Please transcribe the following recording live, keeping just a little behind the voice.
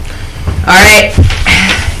Alright,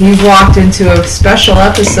 you've walked into a special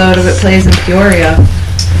episode of It Plays in Peoria.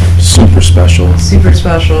 Super special. Super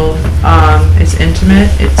special. It's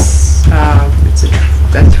intimate. It's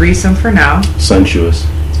a threesome for now. Sensuous.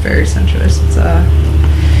 It's very sensuous. It's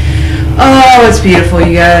beautiful,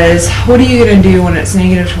 you guys. What are you going to do when it's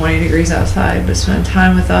negative 20 degrees outside but spend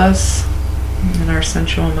time with us in our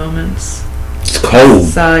sensual moments? It's cold.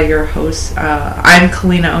 It's your host. I'm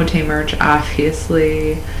Kalina Ote-Merch,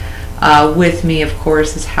 obviously. With me, of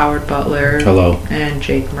course, is Howard Butler. Hello. And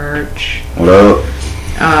Jake Merch. What up?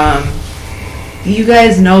 You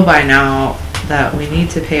guys know by now that we need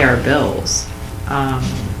to pay our bills.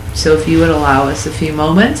 So if you would allow us a few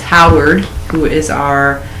moments, Howard, who is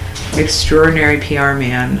our extraordinary PR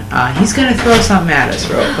man, he's going to throw something at us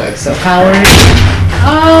real quick. So Howard,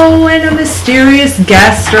 and a mysterious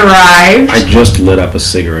guest arrived. I just lit up a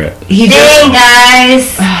cigarette. Hey guys.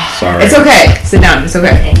 Sorry. It's okay. Sit down. It's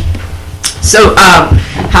okay. So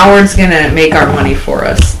Howard's going to make our money for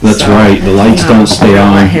us. That's right. The lights don't stay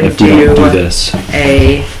on if you don't do this.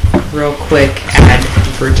 A real quick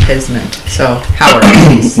advertisement. So, Howard,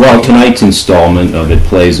 please. Well, tonight's installment of It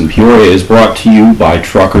Plays in Peoria is brought to you by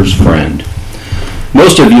Trucker's Friend.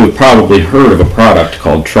 Most of you have probably heard of a product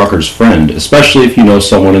called Trucker's Friend, especially if you know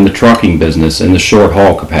someone in the trucking business in the short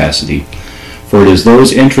haul capacity. For it is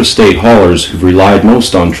those intrastate haulers who've relied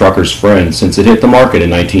most on Trucker's Friend since it hit the market in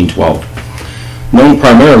 1912. Known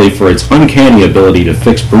primarily for its uncanny ability to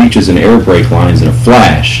fix breaches in air brake lines in a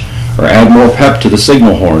flash, or add more pep to the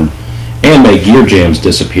signal horn, and make gear jams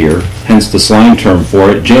disappear, hence the slang term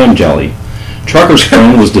for it, jam jelly. Trucker's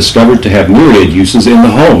Friend was discovered to have myriad uses in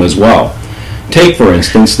the home as well. Take, for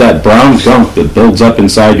instance, that brown gunk that builds up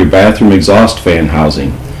inside your bathroom exhaust fan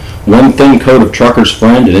housing. One thin coat of Trucker's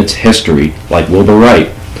Friend and it's history, like Wilbur Wright.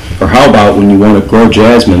 Or how about when you want to grow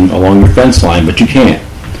jasmine along your fence line, but you can't?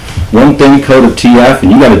 One thin coat of TF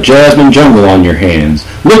and you got a jasmine jungle on your hands.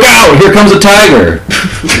 Look out! Here comes a tiger!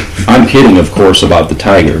 I'm kidding, of course, about the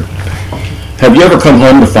tiger. Have you ever come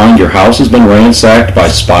home to find your house has been ransacked by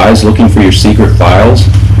spies looking for your secret files?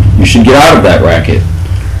 You should get out of that racket.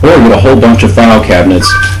 Or get a whole bunch of file cabinets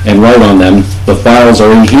and write on them, the files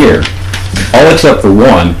are in here. All except for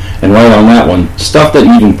one, and write on that one, stuff that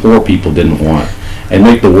even poor people didn't want, and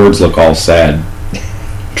make the words look all sad.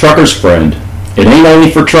 Trucker's Friend. It ain't only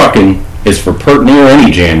for trucking, it's for pert near any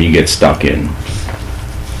jam you get stuck in.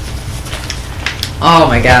 Oh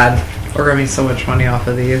my god. We're going to make so much money off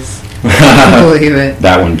of these. I can't believe it.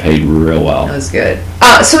 That one paid real well. That was good.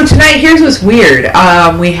 So tonight, here's what's weird.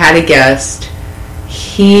 We had a guest.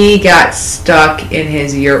 He got stuck in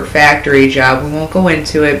his yurt factory job. We won't go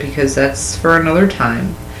into it because that's for another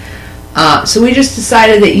time. So we just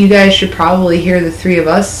decided that you guys should probably hear the three of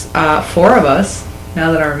us, four of us,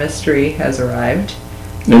 now that our mystery has arrived.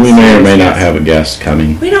 And we may or may not have a guest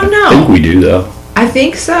coming. We don't know. I think we do, though. I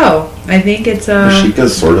think so. I think it's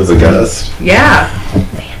Rashika's sort of the guest. Yeah.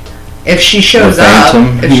 If she shows up.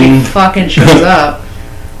 If she fucking shows up.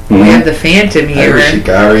 We have the Phantom here. Hey,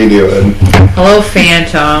 Rashika, how are you doing? Hello,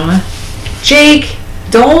 Phantom. Jake,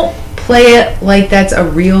 don't play it like that's a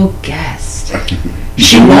real guest.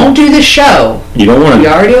 She won't do the show. You don't want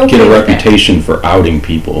to get a reputation for outing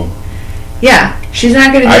people. Yeah, she's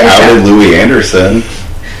not going to do the show. I outed Louis Anderson.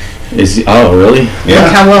 Oh, really? Yeah.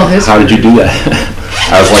 Look how well his. How did you do that?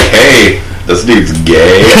 I was like, hey, this dude's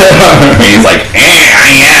gay. And he's like,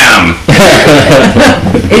 I am.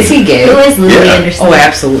 Is he gay? Who is Louis Anderson? Oh,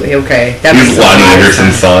 absolutely. Okay. He's Lonnie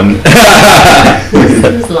Anderson's son.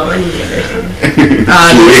 Who's Lonnie Anderson?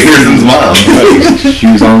 Louis Anderson's mom. She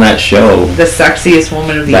was on that show. The sexiest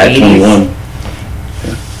woman of the That 80s. 21.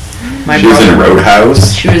 She was in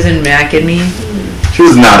Roadhouse. She was in Mac and Me. She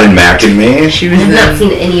was not in Mac and Me. She was I've not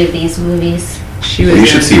seen any of these movies. She was. You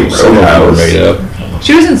should see Some of them were Roadhouse. made up. Okay.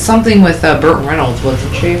 She was in something with Burt Reynolds,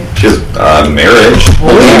 wasn't she? She was Marriage.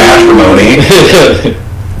 Holy Matrimony.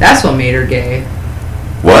 That's what made her gay.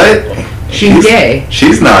 What? She's gay.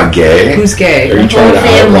 She's not gay. Who's gay? Are you trying to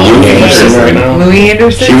family. out Louis Anderson right now? Louis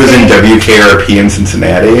Anderson? She was in WKRP in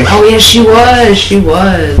Cincinnati. Oh, yeah, she was. She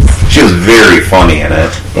was. She was very funny in it.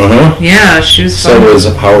 Uh-huh. Yeah, she was So funny. was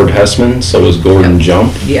Howard Hessman. So was Gordon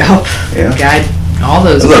Jump. Yep. Yeah. God, all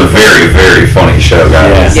those. It was a very, very funny show,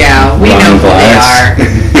 guys. Yeah, we know who they are.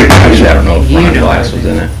 Actually, I don't know if You Ron know Glass it. was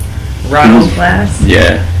in it. Ronald Glass.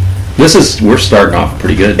 Yeah. We're starting off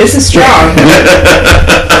pretty good. This is strong.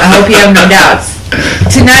 I hope you have no doubts.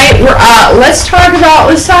 Tonight we're let's talk about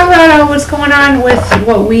what's going on with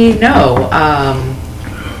what we know.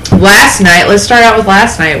 Last night, let's start out with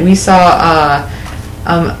last night. We saw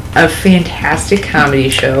A fantastic comedy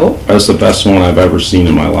show. That's the best one I've ever seen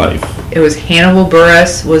in my life. It was Hannibal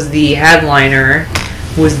Buress was the headliner,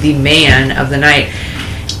 was the man of the night.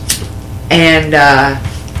 And,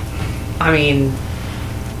 I mean,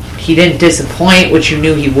 he didn't disappoint, which you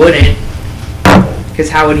knew he wouldn't. Because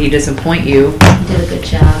how would he disappoint you? He did a good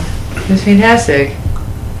job. It was fantastic.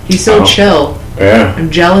 He's so chill. Yeah. I'm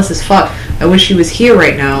jealous as fuck. I wish he was here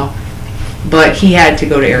right now. But he had to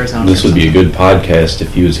go to Arizona. This would be a good podcast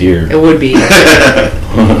if he was here. It would be. We would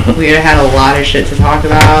have had a lot of shit to talk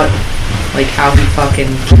about. Like how he fucking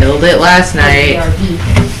killed it last night.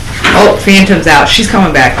 Oh, Phantom's out. She's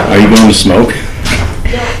coming back. Are you going to smoke?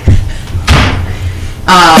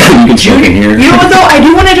 You can smoke in here. You know what though? I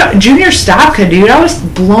do want to Junior Stopka, dude. I was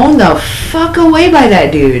blown the fuck away by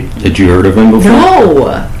that dude. Did you heard of him before? No.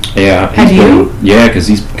 Yeah. Have you? Yeah, because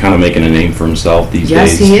he's kind of making a name for himself these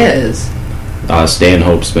days. Yes, he is.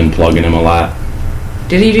 Stanhope's been plugging him a lot.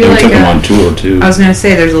 Did he do They like took him on tour too. I was gonna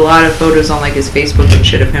say there's a lot of photos on like his Facebook and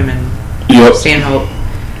shit of him and Stanhope.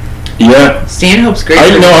 Yeah. Stanhope's great.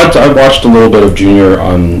 I watched a little bit of Junior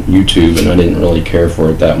on YouTube and I didn't really care for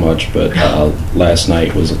it that much, but last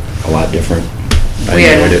night was a lot different. We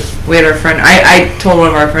had our friend. I told one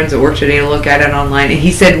of our friends at work today to look at it online, and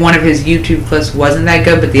he said one of his YouTube clips wasn't that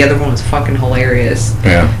good, but the other one was fucking hilarious.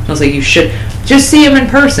 Yeah. I was like, you should just see him in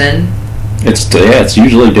person. It's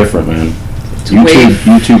usually different, man.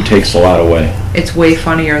 YouTube takes a lot away. It's way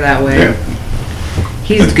funnier that way. Yeah.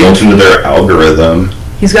 It's built into their algorithm.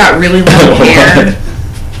 He's got really long hair.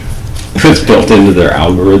 It's built into their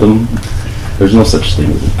algorithm. There's no such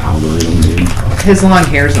thing as an algorithm, dude. His long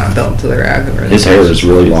hair is not built into their algorithm. His hair is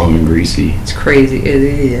really long and greasy. It's crazy.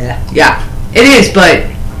 Yeah, it is. But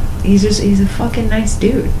he's a fucking nice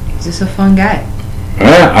dude. He's just a fun guy.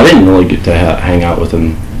 I didn't really get to hang out with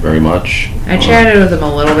him very much. I chatted with him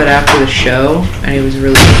a little bit after the show, and it was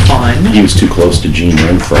really fun. He was too close to Gene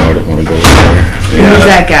Renfro. I didn't want to go over there. Who was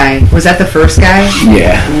that guy? Was that the first guy?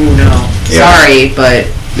 Yeah. Ooh, no. Yeah. Sorry, but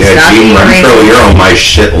Yeah, stop Gene being Renfro, racist. you're on my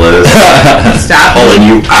shit list. Stop Pulling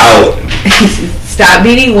you out. Stop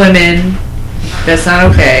beating women. That's not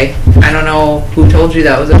okay. I don't know who told you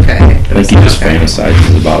that was okay. I think he just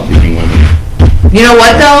fantasizes about beating women. You know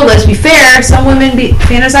what though? Let's be fair. Some women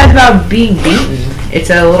fantasize about being beaten. It's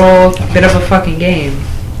a little bit of a fucking game.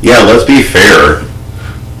 Yeah, let's be fair.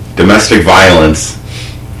 Domestic violence.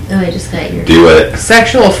 Oh, I just got your... Do it.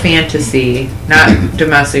 Sexual fantasy, not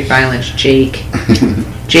domestic violence. Jake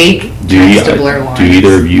Do tends to blur lines. do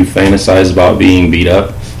either of you fantasize about being beat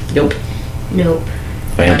up? Nope. Nope.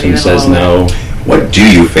 Phantom even says a little no. What do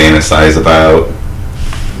you fantasize about?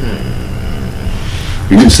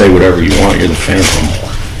 You can say whatever you want. You're the Phantom.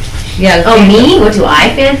 Yeah. the Oh, Phantom. me? What do I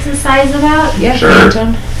fantasize about? Yeah, Sure.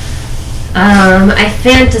 Phantom. I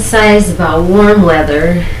fantasize about warm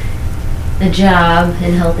weather, a job,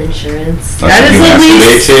 and health insurance. That's That what is you the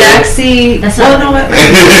least masturbate to? sexy. That's well, not- no,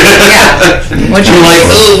 yeah. What you You're like,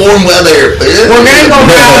 oh, warm weather. We're gonna go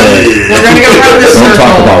around. We're gonna go around the Don't circle.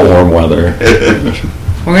 talk about warm weather.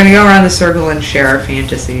 We're gonna go around the circle and share our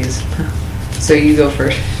fantasies. So you go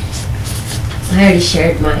first. I already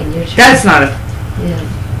shared mine. Your turn. That's not a. Yeah.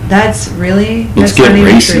 That's really. Let's That's get not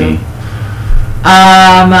even racy. true.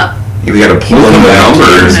 You gotta pull We'll in come the back to you.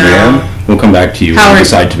 numbers, No. man. We'll come back to you when Howard, you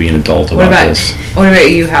decide to be an adult What about about this. What about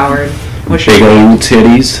you, Howard? What's your Big old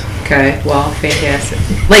titties. Okay, well, fantastic.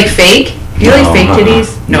 Like fake? Do you like fake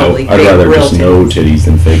titties? No, like I'd fake rather real just titties. no titties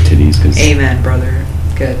than fake titties because Amen, brother.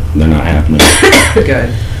 Good. they're not happening.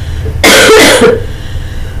 Good.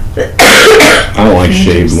 I don't like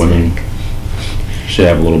shaved women. Should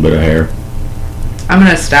have a little bit of hair. I'm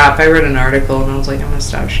gonna stop. I read an article and I was like, I'm gonna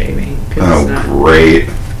stop shaving because Oh, great.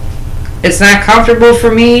 it's not comfortable for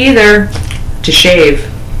me either to shave.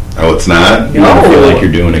 Oh, it's not? You ever feel No. like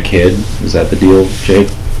you're doing a kid? Is that the deal, Jake?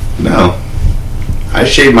 No. I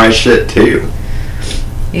shave my shit too.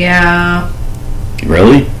 Yeah,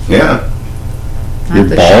 Really? Yeah. not You're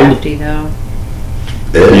the bald? shafty though.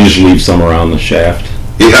 You just Ish. leave some around the shaft.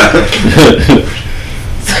 Yeah.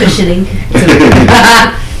 It's cushioning.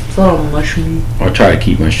 It's a little mushy. I try to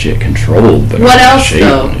keep my shit controlled, but What I'm else shaving,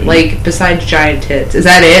 though? dude. Like besides giant tits? Is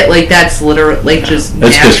that it? Like that's literally like just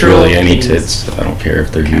it's just natural really any things? tits. I don't care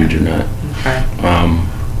if they're huge or not. Okay.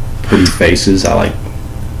 Pretty faces. I like.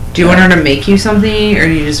 Do you want her to make you something, or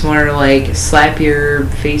do you just want her to like slap your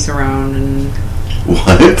face around and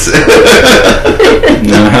What?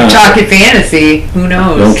 Nah, talk fantasy? Who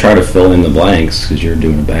knows? don't try to fill in the blanks because you're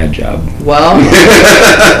doing a bad job. Well,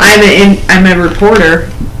 I'm a reporter.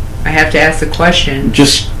 I have to ask the question.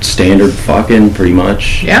 Just standard fucking, pretty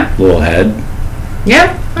much. Yeah. Little head.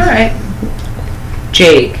 Yeah. All right.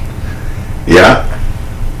 Jake, Yeah.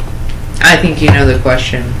 I think you know the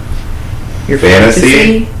question. Your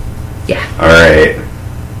Fantasy? Yeah. Alright.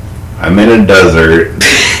 I'm in a desert.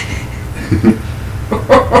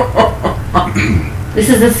 This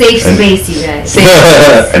is a safe space, you guys.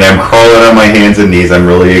 And I'm crawling on my hands and knees. I'm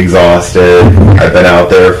really exhausted. I've been out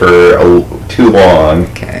there for too long.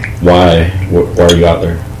 Okay. Why? Why are you out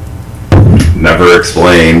there? Never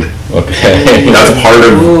explained. Okay.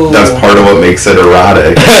 That's part of what makes it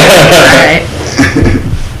erotic. Alright.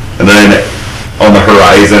 And then on the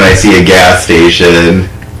horizon, I see a gas station.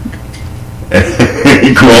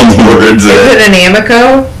 Crawl towards Is it. it an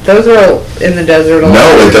Amoco? Those are in the desert a lot.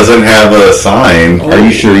 No, it doesn't have a sign. Are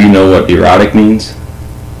you sure you know what erotic means?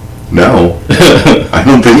 No, I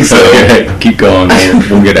don't think so. Okay, keep going.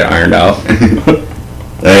 We'll get it ironed out.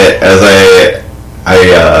 As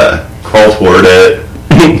I crawl toward it,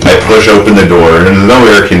 I push open the door, and there's no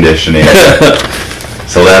air conditioning,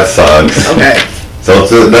 so that sucks. Okay. So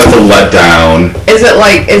that's a letdown. I'm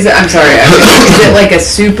sorry, is it like a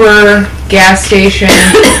super gas station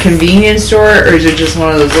convenience store, or is it just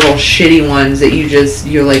one of those little shitty ones that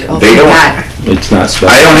you're like, oh my god? It's not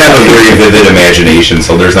special. I don't have a very vivid imagination,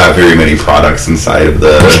 so there's not very many products inside of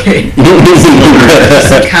the...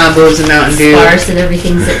 Some combos of Mountain Dew. Sparse and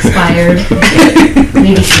everything's expired.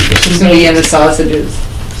 Maybe some fishing Me bait. and the sausages.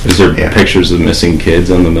 Is there pictures of missing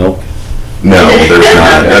kids on the milk? No, there's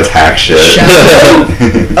not. That's hack shit.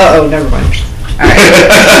 Uh-oh, never mind.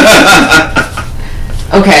 Alright.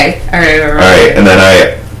 Okay, alright. Alright, and then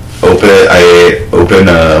I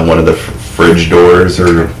open one of the fridge doors,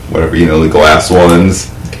 or whatever, the glass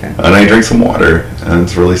ones, Okay. and I drink some water, and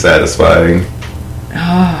it's really satisfying.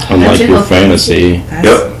 Oh, Unlike That's your okay. fantasy, that's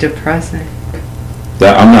Yep. depressing.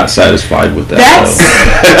 that I'm not satisfied with that.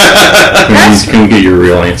 That's Can we get your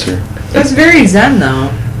real answer? that's very zen though.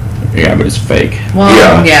 Yeah, but it's fake.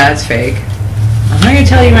 Well, Yeah. it's fake. I'm not gonna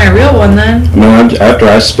tell you my real one then. No, after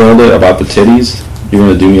I spilled it about the titties, you're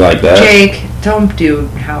gonna do me like that? Jake, don't do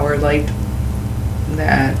Howard like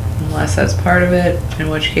that unless that's part of it. In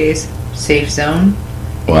which case, safe zone.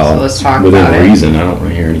 Well, So let's talk within about it. reason. I don't want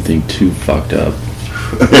to hear anything too fucked up.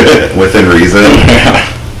 Within reason.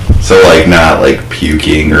 So, not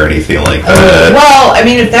puking or anything like that. Well, I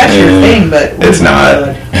mean, if that's your thing, but It's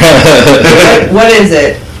not. What is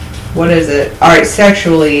it? What is it? All right,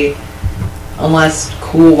 sexually, unless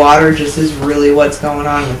cool water just is really what's going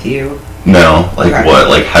on with you. No, Okay. what?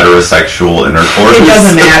 Like heterosexual intercourse? It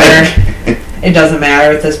doesn't matter. It doesn't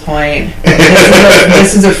matter at this point.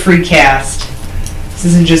 This is a free cast. This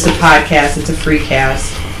isn't just a podcast, it's a free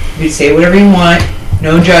cast. You can say whatever you want,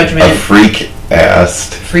 no A judgment. freak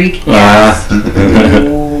asked. Freak cast.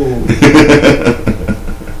 Ooh.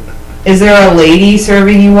 Is there a lady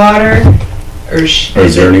serving you water? Or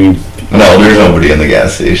Is there any? No, there's nobody in the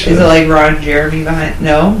gas station. Is it like Ron Jeremy behind?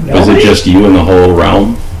 No? Is Nobody? it just you in the whole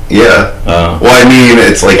realm? Yeah. Well, I mean,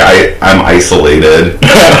 it's like I'm isolated.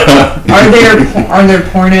 Are there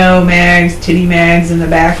porno mags, titty mags in the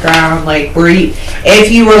background? Like,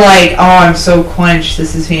 if you were like, oh, I'm so quenched,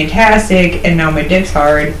 this is fantastic, and now my dick's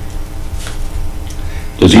hard.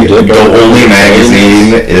 Does your dick The go only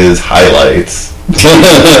magazine is highlights.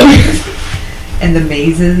 And the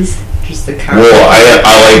mazes, just the Well,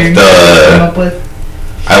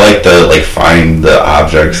 I like to find the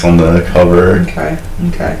objects on the cover.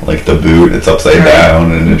 Okay. Like the boot, it's upside Right.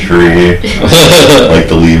 down in a tree. Like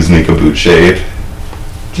the leaves make a boot shape.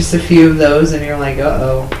 Just a few of those, and you're like,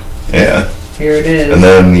 uh-oh, Yeah. here it is. And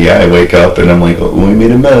then, I wake up and I'm like, oh, we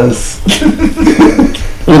made a mess.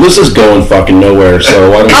 Well, this is going fucking nowhere, so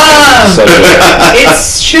why don't we It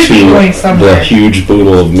should be going the somewhere. huge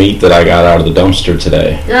boodle of meat that I got out of the dumpster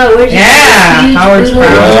today. Oh, where'd you Yeah, get this Howard's huge proud.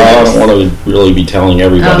 boodle? Well, I don't want to really be telling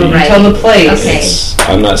everybody. Oh, right. Tell the place.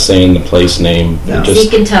 Okay. I'm not saying the place name. No. It So you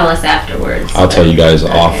just can tell us afterwards. I'll tell you guys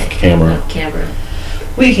Okay. off camera. Off camera.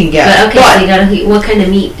 We can get But it. okay, so you got what kind of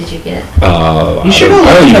meat did you get? You should go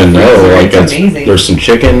I don't look even up know. freezer. Like It's amazing. there's some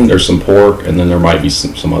chicken, there's some pork, and then there might be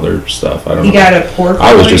some other stuff. I don't You know. got a pork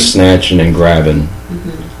I was loin? just snatching and grabbing.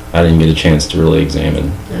 Mm-hmm. I didn't get a chance to really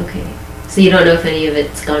examine. Okay. So you don't know if any of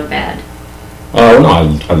it's gone bad? Oh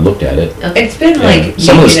no, I looked at it. Okay. It's been And like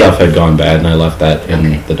some of the negative- stuff had gone bad, and I left that in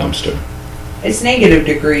Okay. the dumpster. It's negative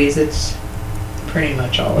degrees. It's pretty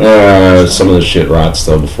much all. Some of the shit rots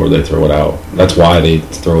though before they throw it out. That's why they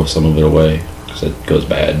throw some of it away, because it goes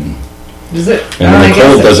bad. Does it? And I then the guess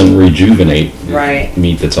cold it- doesn't rejuvenate Right.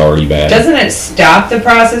 meat that's already bad. Doesn't it stop the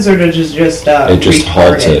process, or does it just It just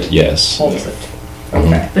halts retard it. Yes. Halts it. Mhm.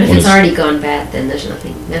 Okay. But if When it's already gone bad, then there's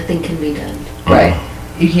nothing can be done. Right.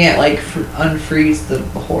 You can't like unfreeze the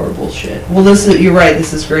horrible shit. Well, you're right.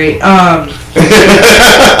 This is great.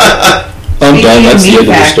 Speaking done. That's the end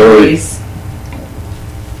of the story.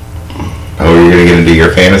 Oh, you're gonna get into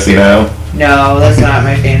your fantasy now? No, that's not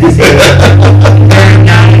my fantasy. There are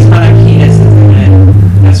not a ton of penises in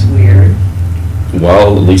it. That's weird.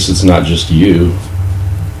 Well, at least it's not just you.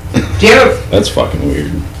 Do you ever... That's fucking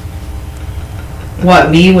weird. What,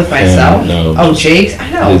 me with myself? No. Oh, Jake? I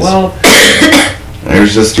know, well... I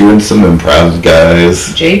was just doing some improv,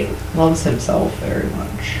 guys. Jake loves himself very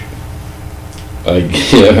much.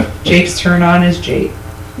 Yeah. Jake's turn on is Jake.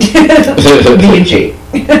 Me and Jake.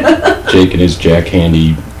 Jake and his Jack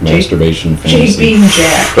Handy masturbation fantasy. Jake being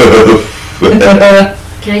Jack.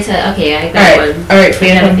 Can I tell? Okay, I got Alright, one. alright,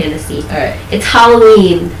 I got a fantasy. Alright. It's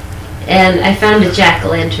Halloween, and I found a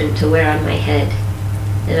jack-o'-lantern to wear on my head.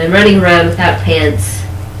 And I'm running around without pants.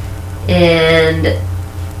 And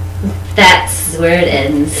that's where it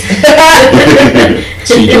ends.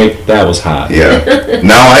 See, Jake, that was hot. Yeah.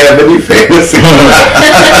 Now I have a new fantasy.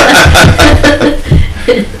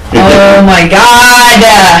 Oh my god!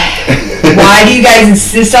 Why do you guys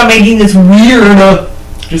insist on making this weird?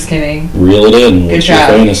 Just kidding. Reel it in. Good What's your job.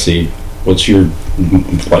 fantasy? What's your,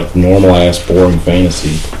 like, normal-ass boring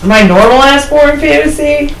fantasy? My normal ass boring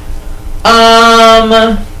fantasy?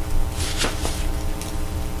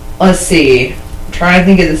 Let's see. I'm trying to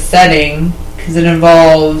think of the setting, because it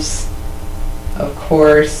involves, of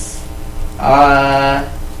course,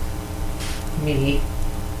 me.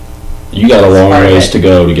 You got a long Part of ways it. to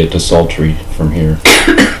go to get to Sultry from here.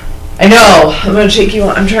 I know. I'm trying to take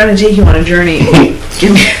you on a journey.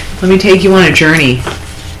 Let me take you on a journey.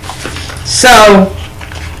 So,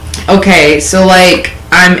 okay, so like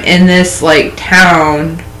I'm in this like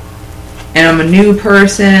town and I'm a new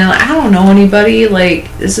person. I don't know anybody.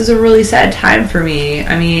 Like, this is a really sad time for me.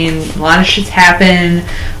 I mean, a lot of shit's happened.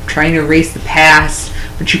 I'm trying to erase the past,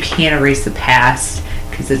 but you can't erase the past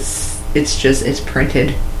because it's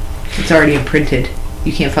printed. It's already imprinted.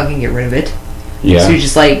 You can't fucking get rid of it. Yeah. So you're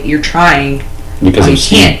just like, you're trying. Because you of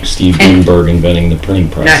can't. Steve And- Gutenberg inventing the printing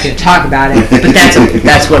press. I'm not going to talk about it, but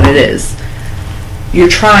that's what it is. You're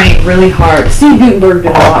trying really hard. Steve Gutenberg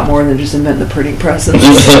did a lot more than just invent the printing press in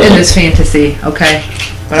this fantasy, okay?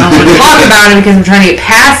 But I don't want to talk about it because I'm trying to get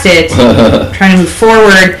past it. I'm trying to move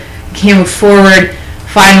forward. Can't move forward.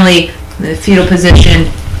 Finally, in the fetal position,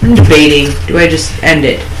 I'm debating. Do I just end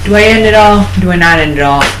it? Do I end it all? Do I not end it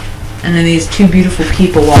all? And then these two beautiful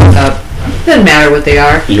people walk up. Doesn't matter what they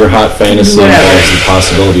are. Your hot fantasy Whatever. involves the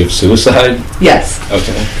possibility of suicide? Yes.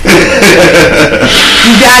 Okay.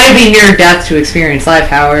 You gotta be near death to experience life,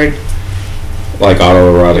 Howard. Like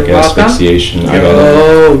autoerotic You're welcome. asphyxiation.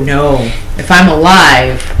 No. If I'm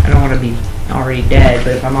alive, I don't want to be already dead,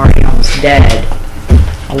 but if I'm already almost dead,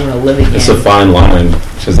 I want to live again. It's a fine line,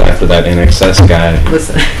 because after that NXS guy...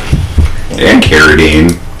 Listen. And Carradine.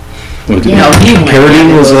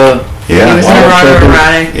 Carradine was a... Yeah. He was Wow.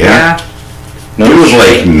 neurotic. Yeah. No, He was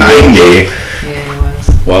like 90. Yeah, he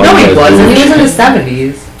was. Well, No, he you guys wasn't. do- He was in his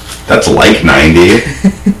 70s. That's like 90.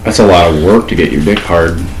 That's a lot of work to get your dick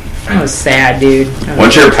hard. That was sad, dude. That was-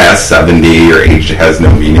 Once you're past 70, your age has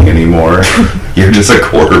no meaning anymore. You're just a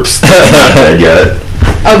corpse. That's not dead yet.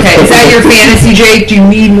 Okay, is that your fantasy, Jake? Do you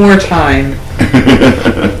need more time?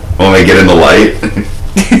 When I get in the light.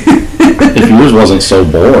 If yours wasn't so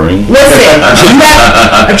boring. Listen,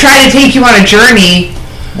 I'm trying to take you on a journey.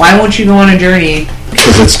 Why won't you go on a journey?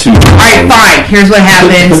 Because it's too Alright, fine. Here's what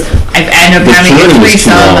happens. I end up The having a journey is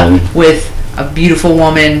too long. threesome with a beautiful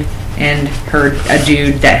woman and a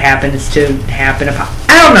dude that happens to happen upon.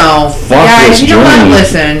 I don't know. Fuck Guys, this you don't want to journey.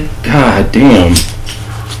 listen. God damn.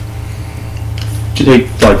 Did they,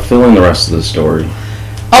 like, fill in the rest of the story?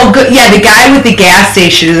 Oh, good. Yeah, the guy with the gas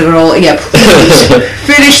station is gonna roll. Yeah, please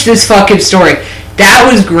finish this fucking story. That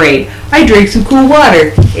was great. I drank some cool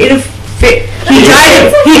water. He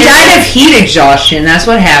died of heat exhaustion. That's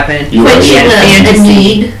what happened. You Quenching He had a a fantasy.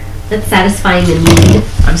 need. That's satisfying the need.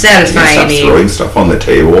 I'm satisfying Stop a need. throwing stuff on the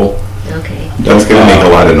table. Okay. That's going to make a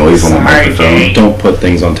lot of noise on the Sorry, microphone. Jake. Don't put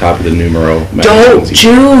things on top of the numero. Don't, magazines,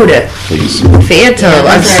 Jude. please. Phantom.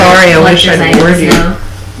 I'm those are sorry. I wish collector's I'd warned items you. now.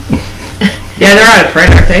 Yeah, they're out of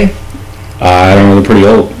print, aren't they? I don't know, they're pretty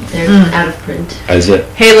old. They're out of print. Is it?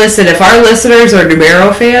 Hey, listen. If our listeners are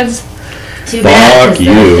Numero fans, Too bad, 'cause Fuck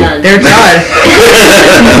you. they're done. they're done.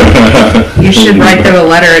 You should write them a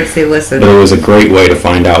letter and say, "Listen." But it was a great way to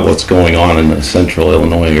find out what's going on in the central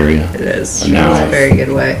Illinois area. It is. Now- It's a very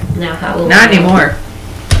good way. Now how will Not we know? anymore.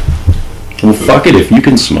 Well, fuck it. If you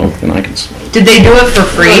can smoke, then I can smoke. Did they do it for Oh,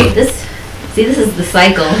 free? this is the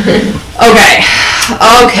cycle. Okay.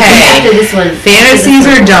 After Okay. this one. Fantasies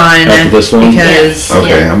are done After this one? because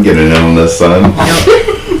Okay, Yeah. I'm getting in on this, son.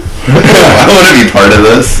 I want to be part of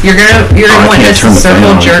this. You're gonna I witness can't turn the the fan circle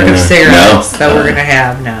on, jerk can of I? cigarettes No. that we're gonna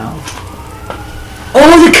have now.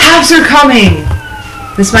 Oh, the cops are coming!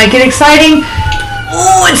 This might get exciting.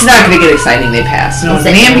 Oh, it's not gonna get exciting. They passed. No, it was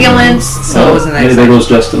an ambulance, so it wasn't that Hey, there exciting. goes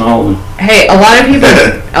Justin Holland. Hey, a lot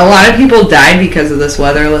of people died because of this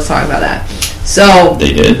weather. Let's talk about that. So,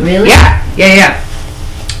 They did. Really? yeah.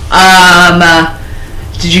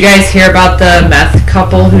 Did you guys hear about the meth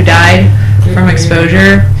couple who died from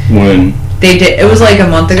exposure? When? They did. It was like a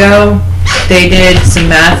month ago. They did some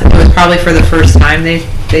meth. It was probably for the first time.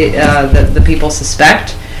 The people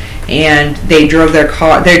suspect, and they drove their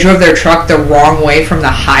truck the wrong way from the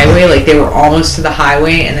highway. Like they were almost to the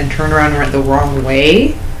highway, and then turned around and went the wrong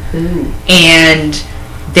way. And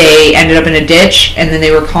they ended up in a ditch, and then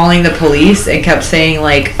they were calling the police and kept saying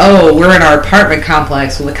like, "Oh, we're in our apartment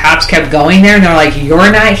complex." Well, the cops kept going there, and they're like,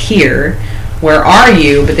 "You're not here. Where are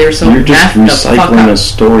you?" But they were so You're just messed the fuck recycling a up.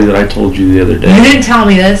 story that I told you the other day. You didn't tell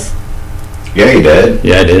me this, Yeah, you did.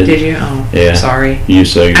 Yeah, I did. did you? Oh, Yeah. sorry. You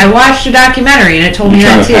so you're I watched a documentary, and it told me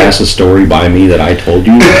trying that to too. pass a story by me that I told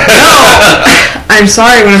you? I'm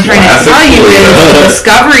sorry. What I'm trying to tell you is the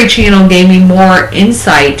Discovery Channel gave me more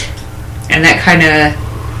insight, and that kind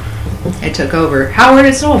of it took over. Howard,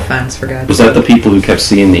 it's no offense, for God's Was sake. that the people who kept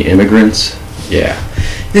seeing the immigrants? Yeah.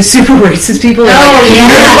 The super racist people. That Oh, like, yeah.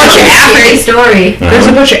 There's a bunch of Scary Africans. story. There's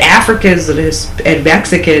a bunch of Africans and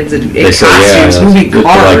Mexicans in They say, costumes moving they're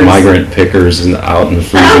cars. like migrant pickers and out in the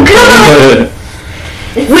freezing Oh,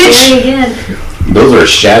 cold. Which- Scary again. Those are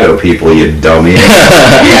shadow people, you dummy.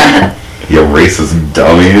 Yeah, You racist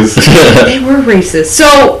dummies. they were racist.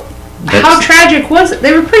 So, how tragic was it?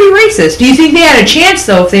 They were pretty racist. Do you think they had a chance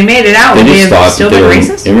though if they made it out? They Would they just have thought still that they been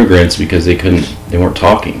were racist? immigrants because they weren't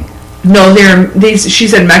talking. No, she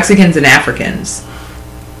said Mexicans and Africans.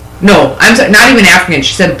 No, I'm sorry, not even Africans.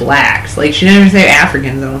 She said blacks. Like she didn't even say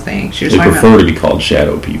Africans. I don't think she was They talking prefer about. to be called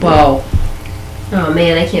shadow people. Well, Oh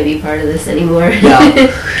man, I can't be part of this anymore. No.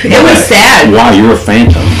 It was sad. Wow, you're a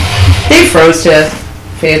phantom. They froze to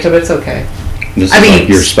Phantom. It's okay. This I is mean, like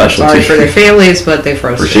your specialty. sorry for their families, but they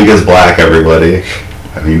froze to. Rashika's black, everybody.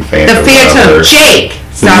 I mean, Phantom. The Phantom, whatever. Jake.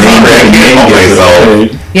 Stop name it. brand name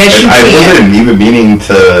myself. Yes, you I can. wasn't even meaning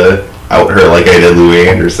to out her like I did Louis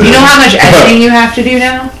Anderson. You know how much editing you have to do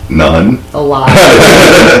now? None. A lot.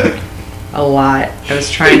 A lot. I was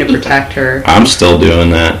trying to protect her. I'm still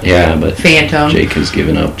doing that. Yeah, but Phantom. Jake has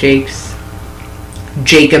given up. Jake's.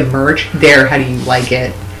 Jacob merch. There, how do you like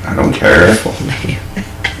it? I don't care.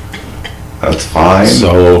 That's fine.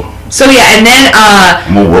 So So yeah, and then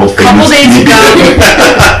I'm a world famous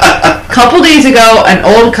couple days ago, an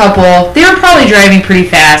old couple, they were probably driving pretty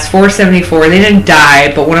fast, 474. They didn't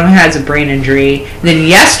die, but one of them has a brain injury. And then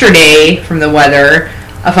yesterday, from the weather,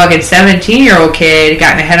 a fucking 17-year-old kid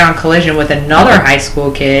got in a head-on collision with another high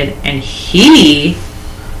school kid, and he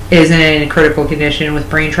is in critical condition with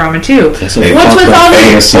brain trauma too. that's Hey, What's with all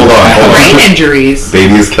Hey, these hold on. brain injuries?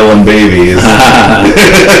 Babies killing babies.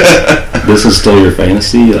 This is still your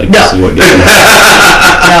fantasy? Like No. this is what gets No,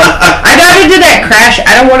 I'm not into that crash.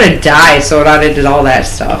 I don't want to die, so I'm not into all that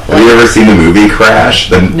stuff. Have you ever seen the movie Crash?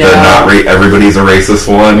 The No. not everybody's a racist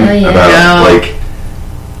one Oh, yeah. about No. like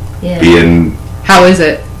Yeah. being How is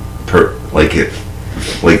it?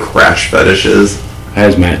 like crash fetishes. It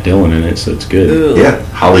has Matt Dillon in it, so it's good. Ooh. Yeah,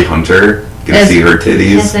 Holly Hunter. You can As- see her Has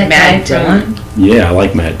titties. that Matt guy from- Dillon? Yeah, I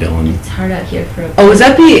like Matt Dillon. It's hard out here for. Oh, is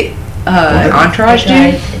that the Entourage That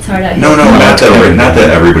guy, dude? It's hard out here. No, for- not that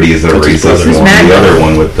everybody is a That's his racist brother. one. Matt The other Dillon.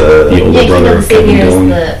 one with The the older Yeah, brother he's of the same Kevin year as Dillon.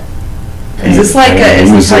 the. Is this like a? Is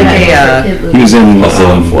He this was like in- a? He was in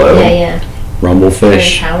Hustle and Flow. Yeah, yeah.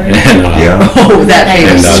 Rumblefish Howard? and Yeah. Oh, that And,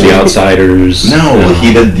 and famous. The Outsiders. No,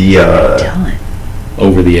 he did the. Dillon.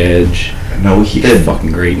 Over the Edge. No, he did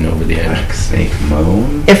Fucking great in Over the Edge. Black Snake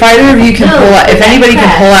Moan. If either of you can No, pull out, if that anybody can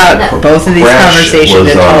pull out Crash. both of these Crash conversations was,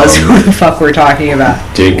 and tell us um, who the fuck we're talking about.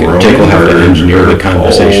 Jake will have to engineer the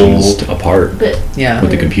conversations apart But Yeah, with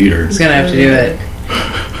the computer. he's gonna have to do it.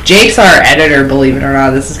 Jake's our editor, believe it or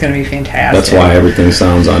not. This is gonna be fantastic. That's why everything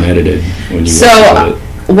sounds unedited when you So, listen to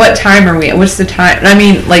it. what time are we at? What's the time? I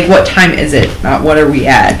mean, like, what time is it? Not what are we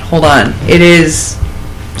at? Hold on. It is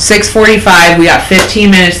 6:45. We got 15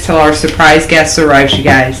 minutes till our surprise guest arrives, you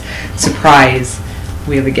guys. Surprise.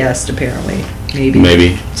 We have a guest, apparently.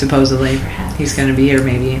 Maybe. Supposedly. Perhaps. He's going to be here,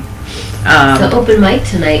 maybe. it's an open mic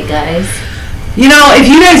tonight, guys. You know, if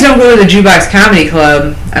you guys don't go to the Jukebox Comedy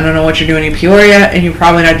Club, I don't know what you're doing in Peoria, and you're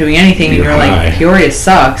probably not doing anything, and You're you're like, high. Peoria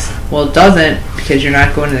sucks. Well, it doesn't, because you're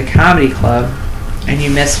not going to the comedy club, and you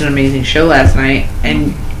missed an amazing show last night,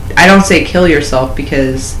 and I don't say kill yourself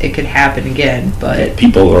because it could happen again, but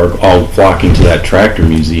People are all flocking to that tractor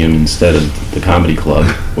museum instead of the comedy club,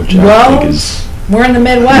 which I think is we're in the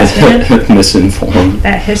Midwest, man. misinformed.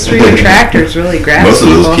 That history of tractors really grabs Most of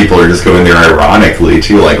those people are just going there ironically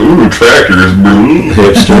too, like, ooh, tractors,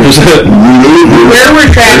 Hipsters. Where were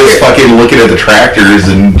They're tractors? just fucking looking at the tractors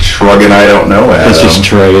and shrugging I don't know at It's them. just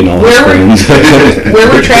Trey and all his Where were- friends. Where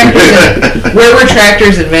were tractors? Where were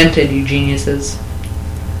tractors invented, you geniuses?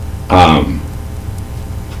 I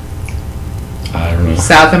don't know.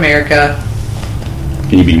 South America,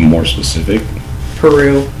 Can you be more specific?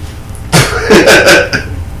 Peru.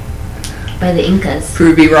 By the Incas.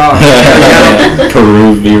 Prove me wrong.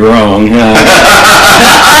 Peru be wrong.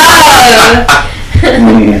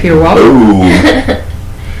 If you're welcome.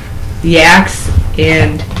 Ooh. Yaks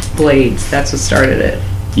and blades. That's what started it.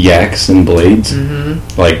 Yaks and blades?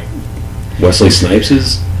 Mm-hmm. Like Wesley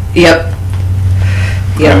Snipes's? Yep.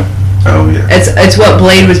 Yep. Oh yeah. It's what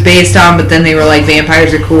Blade was based on, but then they were like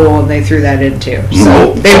vampires are cool, and they threw that in too. So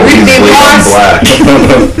No, they always they Blade on lost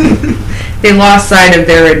black. they lost sight of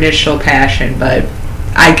their initial passion, but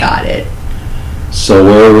I got it. So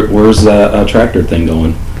where's that tractor thing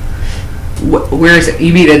going? Where is it?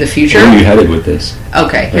 You mean in the future? Where are you headed with this?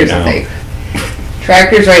 Okay, here's Right the thing.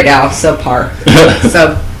 Tractors right now, subpar.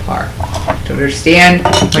 Subpar. To understand,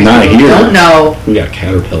 most Not people here. don't know. We got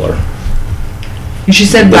Caterpillar. You should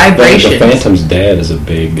said The vibrations. Phantom's dad is a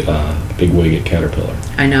big wig at Caterpillar.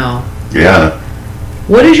 I know. Yeah.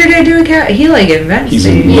 What does your dad do at Cat? He like invents He's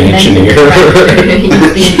things. an He invented engineer. the tractor.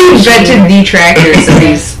 He invented the tractors that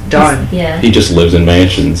he's done. Yeah. He just lives in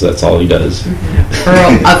mansions. That's all he does.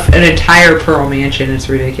 An entire pearl mansion. It's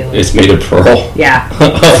ridiculous. It's made of pearl. Yeah.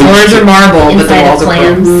 The floors are marble, but the Inside walls of are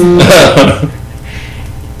pearl. clams.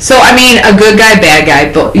 So I mean, a good guy, bad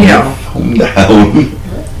guy, but you know, Calm down.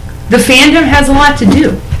 the Phantom has a lot to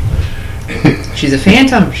do. She's a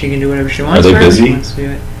Phantom. She can do whatever she wants. Are they wherever she busy? wants to do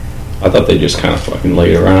it. I thought they just kind of fucking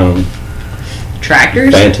laid around.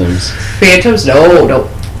 Tractors? Phantoms. Phantoms? No.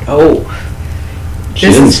 She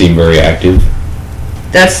This didn't is- seem very active.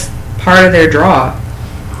 That's part of their draw.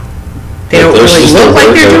 They don't They're really just look like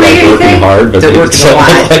they're doing like working anything. hard, but They're they working a don't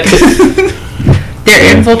lot. look like it. They're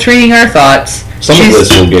Yeah. infiltrating our thoughts. Some of this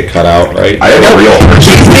will get cut out, right? I am a real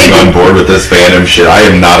person being on board with this fandom shit. I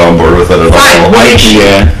am not on board with it at Fine, all. what is she?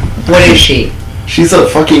 Yeah. What is she? She's a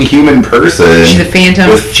fucking human person. She's a Phantom.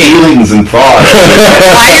 with feelings and thoughts.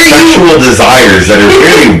 Why are you? Sexual desires that are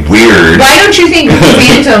very weird. Why don't you think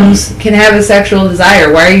Phantoms can have a sexual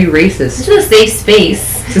desire? Why are you This racist? is a safe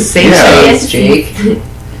space. It's a safe Yeah. space, Jake.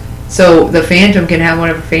 So the Phantom can have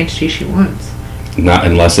whatever fantasy she wants. Not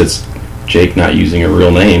unless it's Jake not using a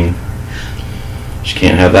real name. She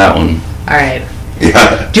can't have that one. All right.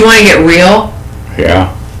 Yeah. Do you want to get real?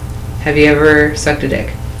 Yeah. Have you ever sucked a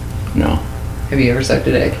dick? No. Have you ever sucked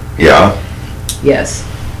a dick? Yeah. Yes.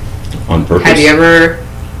 On purpose. Have you ever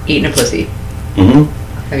eaten a pussy?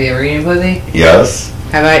 Mm-hmm. Have you ever eaten a pussy? Yes.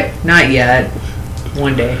 Have I? Not yet.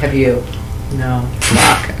 One day. Have you? No.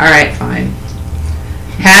 Fuck. All right, fine.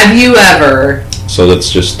 Have you ever? So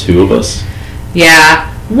that's just two of us? Yeah.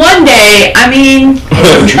 One day. I mean,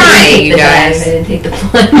 I'm trying, you I guys. didn't take the You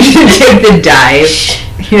plunge. didn't take the dive.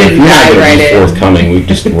 You If didn't you're not dive going right to be in.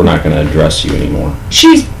 forthcoming, we're not going to address you anymore.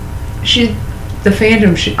 She's the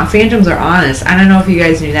Phantom. Phantoms are honest. I don't know if you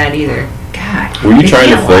guys knew that either. God. Were you they trying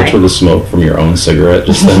to can't filter lie. the smoke from your own cigarette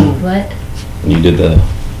just then? What? When you did the...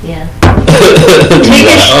 Yeah.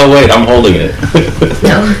 Oh, wait, I'm holding it.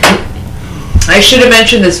 No. I should have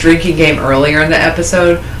mentioned this drinking game earlier in the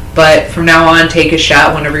episode, but from now on, take a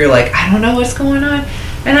shot whenever you're like, I don't know what's going on,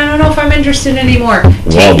 and I don't know if I'm interested anymore.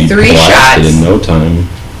 Well, I'll be Take 3 blasted shots. in no time.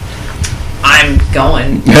 I'm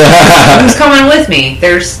going. Who's coming with me?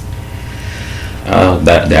 There's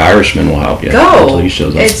That the Irishman will help you. go. Until he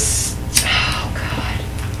shows up. It's God,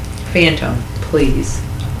 Phantom, please.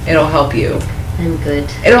 It'll help you. I'm good.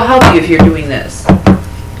 It'll help you if you're doing this.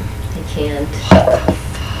 I can't.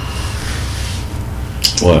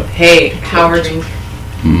 What? Hey, Howard. Drink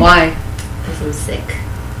Why? because I'm sick.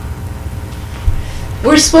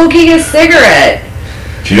 We're smoking a cigarette.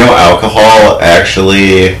 Do you know alcohol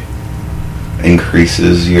actually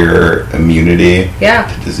increases your immunity Yeah.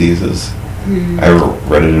 to diseases? I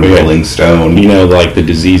read it in Yeah. Rolling Stone. You know, like the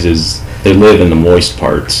diseases, they live in the moist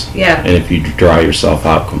parts. Yeah. And if you dry yourself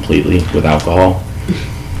out completely with alcohol,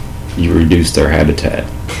 you reduce their habitat.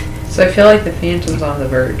 So I feel like the Phantom's on the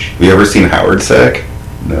verge. Have you ever seen Howard sick?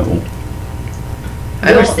 No.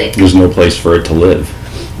 I You're don't. sick. There's no place for it to live.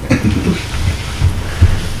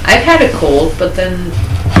 I've had a cold, but then,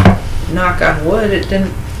 knock on wood, it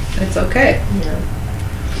didn't. It's okay. Yeah.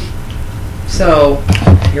 So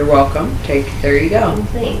You're welcome. There you go. Oh,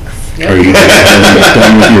 thanks. Are you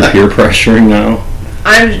done with your peer pressuring now?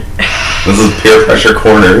 This is peer pressure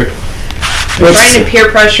corner. I'm trying to peer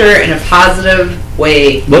pressure in a positive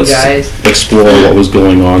way, you guys. Explore what was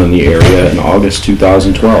going on in the area in August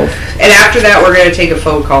 2012. And after that, we're going to take a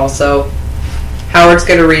phone call. So Howard's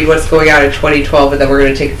going to read what's going on in 2012, and then we're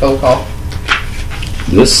going to take a phone call.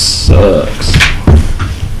 This sucks.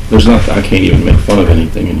 There's nothing. I can't even make fun of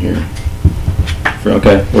anything in here.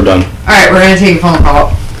 Okay, we're done. All right, we're going to take a phone call.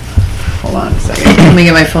 Hold on a second. Let me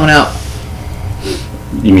get my phone out.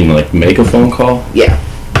 You mean like make a phone call? Yeah.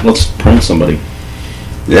 Let's prank somebody.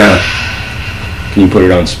 Yeah. Can you put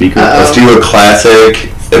it on speaker? Let's do a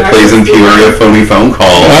classic that plays in Peoria phony phone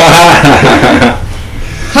call.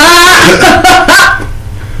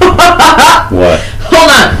 What?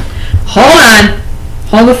 Hold on.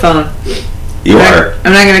 Hold the phone. You are.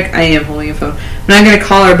 I am holding a phone. I'm not gonna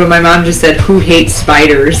call her, but my mom just said, "Who hates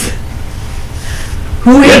spiders?"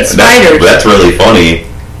 Who hates spiders? That's really funny.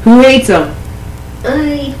 Who hates them?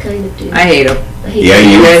 I kind of do. I hate them. I hate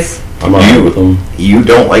you guys. I'm alright with them. You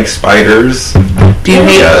don't like spiders? Do you I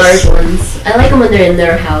hate large ones? I like them when they're in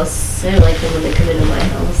their house. I like them when they come into my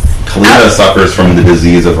house. Kalina suffers from the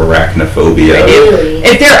disease of arachnophobia. I do. Really?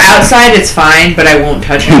 If they're outside, it's fine, but I won't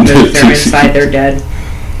touch them. But if they're inside, they're dead.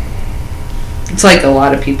 It's like a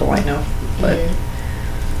lot of people I know. But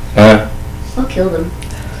I'll kill them.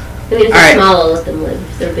 I mean, if they're small, I'll let them live.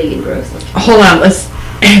 If they're big and gross, I'll kill them. hold on.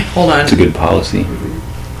 Hold on. It's a good policy.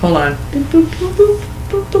 Hold on. Boop, boop, boop, boop,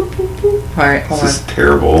 boop, boop, boop, boop. All right, hold This on. is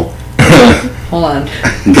terrible. Hold on.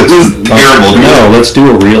 This is terrible. No, let's do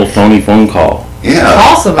a real phony phone call. Yeah.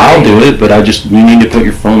 Call somebody. I'll do it, but you need to put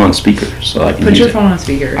your phone on speaker so I can Put use your it. phone on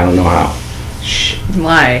speaker. I don't know how. Shh.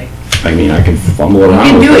 Lie. I mean, I can fumble around.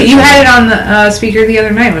 You can do with it. You had it on the speaker the other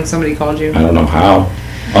night when somebody called you. I don't know how.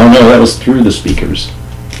 Oh no, that was through the speakers.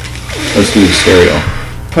 Let's do the stereo.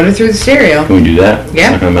 Put it through the stereo. Can we do that? Yeah.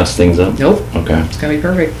 It's not gonna mess things up. Nope. Okay. It's gonna be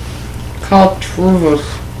perfect. Call Truvos.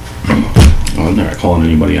 Oh, I'm not calling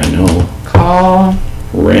anybody I know. Call.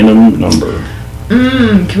 Random number.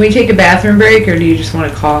 Can we take a bathroom break, or do you just want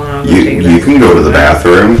to call and I'll go take a You bathroom? can go to the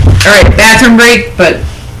bathroom. All right, bathroom break. But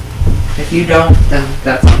if you don't, then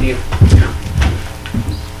that's on you.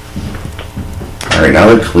 All right, now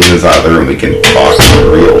that Kalina's out of the room, we can talk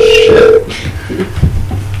some real shit.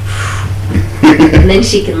 And then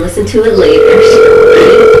she can listen to it later.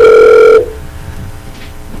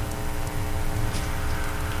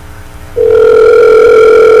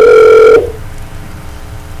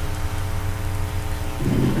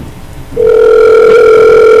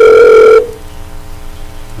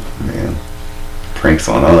 Man, pranks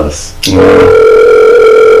on us.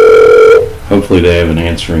 Hopefully they have an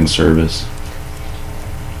answering service.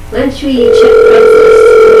 Why don't we check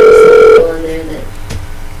Craigslist? There's some people on there that...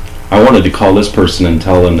 I wanted to call this person and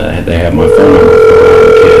tell them that they have my phone number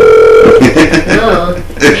for a kid. Oh.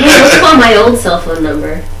 Hey, let's call my old cell phone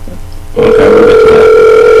number. Okay, we'll get to that.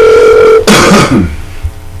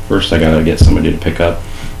 First, I gotta get somebody to pick up.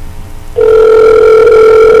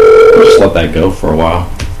 Just let that go for a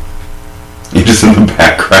while. You're just in the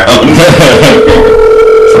background.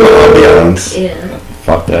 Some ambiance. Yeah.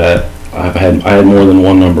 Fuck that. I had more than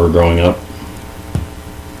one number growing up.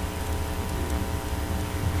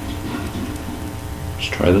 Let's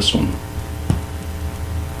try this one.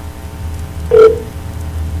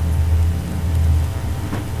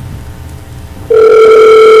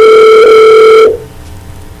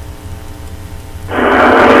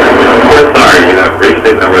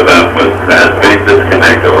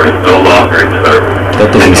 That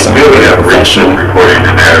doesn't sound like professional.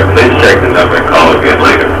 Please check the number and call again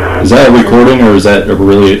later. Is that a recording or is that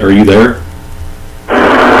really? Are you there?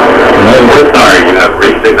 We're sorry, you have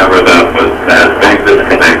reached a number that has been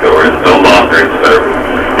disconnected or is no longer in service.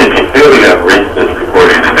 If you feel you have reached this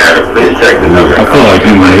recording in error, please check the number I and feel call like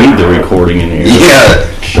you again later. made the recording in here. Yeah,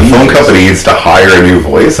 the phone company needs to hire a new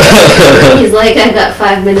voice actor. He's like, I've got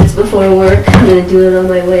 5 minutes before work. I'm going to do it on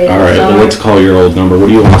my way. All right, well, let's call your old number. What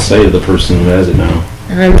do you want to say to the person who has it now?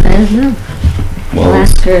 I don't know. Well, I'll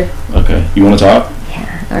ask her. okay. You want to talk?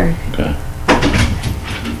 Yeah, or... Okay.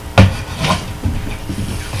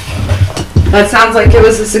 That sounds like it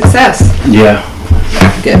was a success. Yeah,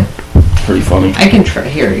 Good. pretty funny. I can try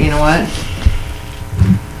here. You know what?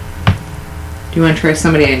 Do you want to try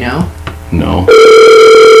somebody I know? No.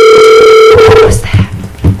 What was that?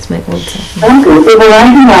 It's my old cell phone. Thank you for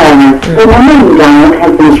Verizon Wireless. The number you dialed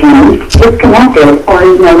has been changed, disconnected, or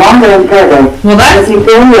is no longer in service. Well, If that's you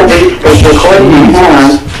feel you have reached this recording in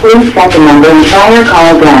error, Please set the number and try your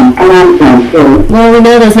call again. Announcement 2. Well, we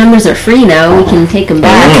know those numbers are free now. We can take them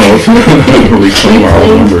back. Reclaim our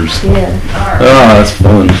old numbers. Yeah. Oh, that's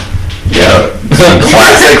fun. Yeah.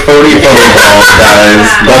 Classic phony phone calls, guys.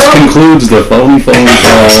 Thus concludes the phony phone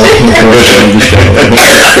call portion of the show.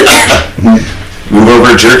 Move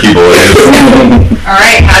over, jerky boys.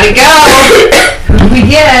 Alright, how'd it go? Who'd we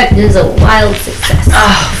get? It was a wild success.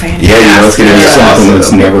 Oh, fantastic. Yeah, you know it's gonna be Something that's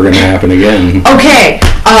awesome. never going to happen again. Okay,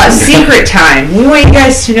 secret time. We want you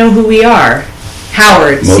guys to know who we are.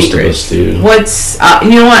 Howard, Most secret. of us do. What's,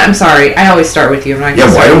 you know what, I'm sorry. I always start with you. I'm not Yeah,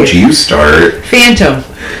 gonna why start don't with you start? Phantom.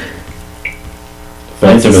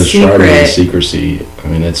 Phantom What's a is shrouded in secret? secrecy. I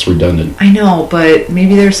mean, that's redundant. I know, but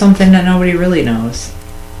maybe there's something that nobody really knows.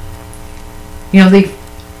 You know,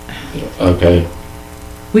 Okay,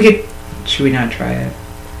 we could, should we not try it?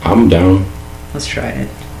 I'm down. Let's try it.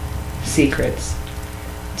 Secrets.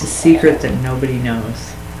 It's a secret that nobody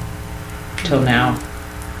knows. Till now.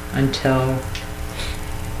 Until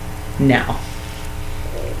now.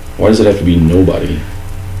 Why does it have to be nobody?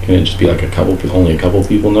 Can it just be like only a couple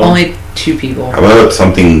people know? Only 2 people. How about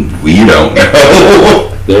something we don't know?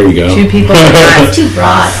 There you go. 2 people are It's too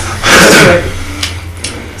broad.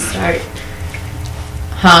 Start.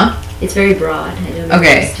 Huh? It's very broad. I don't know.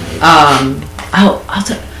 Okay. where to start. I'll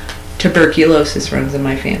tell. Tuberculosis runs in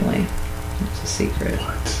my family. It's a secret.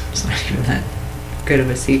 What? It's not even that good of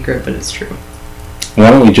a secret, but it's true. Why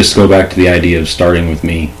don't we just go back to the idea of starting with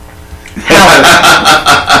me?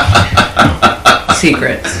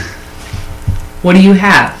 Secrets. What do you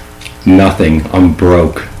have? Nothing. I'm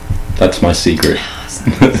broke. That's my secret.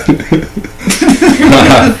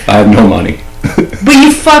 I have no money. But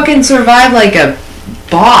you fucking survive like a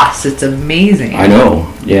boss. It's amazing. I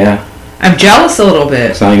know. Yeah. I'm jealous a little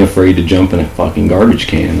bit. So I'm afraid to jump in a fucking garbage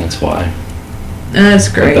can. That's why. That's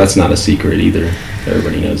But great. that's not a secret either.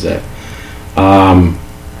 Everybody knows that.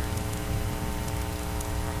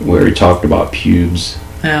 We already talked about pubes.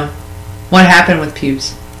 Oh. What happened with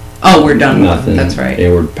pubes? Oh, we're done with Nothing. them. That's right. Yeah,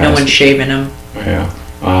 we're No past one's it. shaving them. Yeah.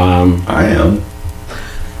 I am.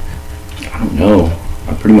 I don't know.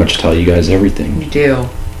 I pretty much tell you guys everything. You do.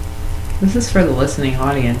 This is for the listening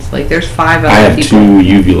audience. Like, there's 5 I other have people. 2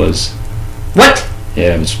 uvulas. What? Yeah,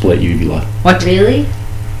 I have a split uvula. What? Really?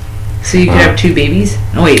 So you could have 2 babies?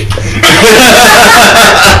 No, wait.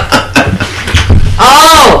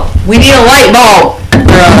 Oh! We need a light bulb!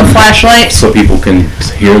 Or a flashlight. So people can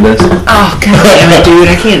hear this. Oh, god damn it, dude.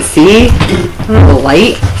 I can't see. I don't have a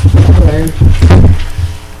light.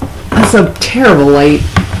 That's a terrible light.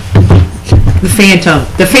 The Phantom.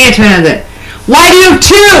 The Phantom has it. Why do you have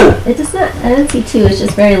 2? It does not. I don't see 2. It's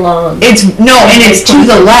just very long. It's, no, and it's to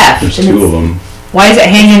the left. There's 2 of them. Why is it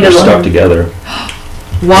hanging to They're the stuck left? together.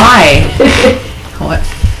 Why? What?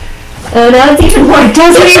 Oh, now it's even more. It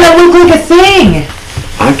doesn't even look like a thing.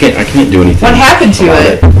 I can't do anything. What happened to about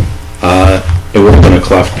it? It would have been a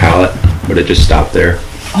cleft palate, but it just stopped there.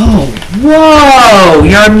 Oh, whoa!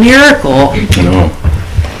 You're a miracle. I know.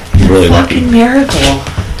 I'm really lucky. Fucking miracle.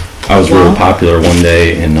 I was Well. really popular one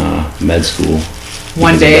day in med school.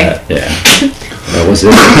 One because of day? that. Yeah. That was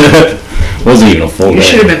it. Wasn't even a full You day.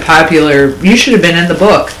 should have been popular. You should have been in the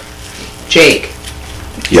book. Jake.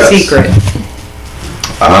 Yes. Secret.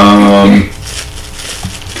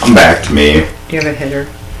 Come back to me. Do you have a hitter?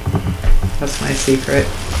 That's my secret.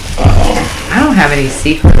 I don't have any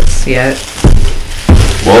secrets yet.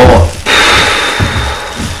 Well,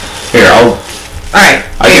 here, Alright.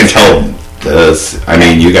 I can tell this. I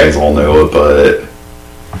mean, you guys all know it, but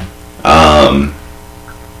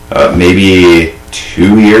maybe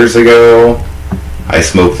 2 years ago, I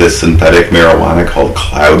smoked this synthetic marijuana called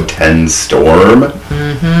Cloud 10 Storm.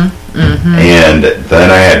 And then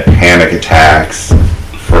I had panic attacks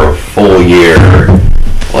for a full year,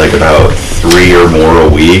 like about 3 or more a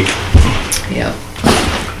week. Yep.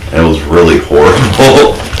 And it was really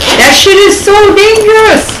horrible. That shit is so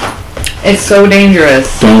dangerous. It's so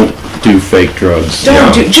dangerous. Don't do fake drugs.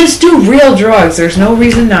 Don't Yeah. just do real drugs. There's no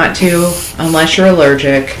reason not to, unless you're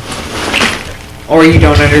allergic or you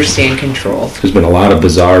don't understand control. There's been a lot of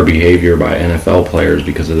bizarre behavior by NFL players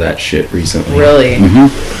because of that shit recently. Really?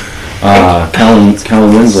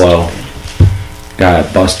 Kellen Winslow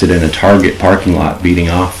got busted in a Target parking lot beating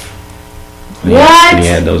off. And What? And he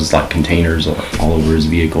had those like containers all over his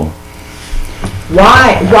vehicle.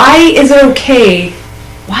 Why? Why is it okay?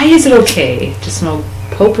 Why is it okay to smoke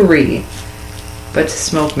potpourri, but to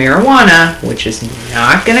smoke marijuana, which is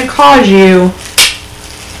not going to cause you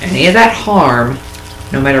any of that harm,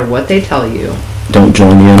 no matter what they tell you, Don't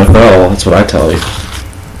join the NFL. That's what I tell you.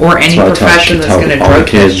 or any That's what I profession that's tell going to all the drug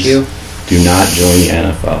test kids. you? Do not join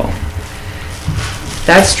the NFL.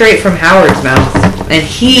 That's straight from Howard's mouth. And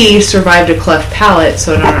he survived a cleft palate,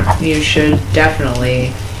 so you should definitely...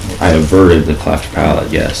 I averted the cleft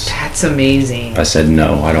palate, yes. That's amazing. I said,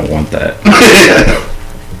 no, I don't want that.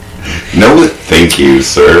 No, thank you,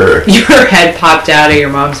 sir. Your head popped out of your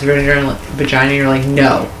mom's vagina, and you're like,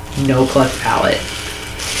 no cleft palate.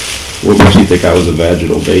 What makes you think I was a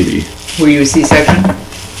vaginal baby? Were you a C-section?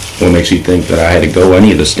 What makes you think that I had to go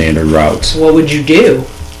any of the standard routes? What would you do?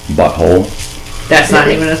 Butthole. That's not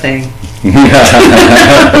even a thing. Because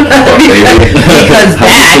that...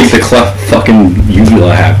 I think the cleft fucking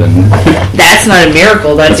uvula happened. That's not a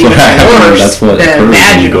miracle. That's even worse. That's what than occurs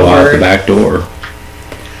when you go out birth. the back door.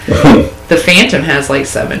 The Phantom has like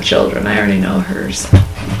 7 children. I already know hers.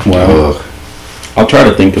 Well, I'll try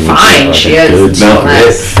to think of Fine, she has good No,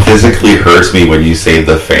 Nice. it physically hurts me when you say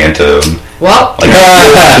the Phantom. Well, Like,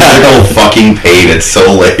 physical fucking pain. It's so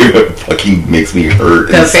lame. It fucking makes me hurt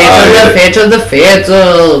the inside.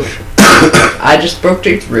 Phantom. I just broke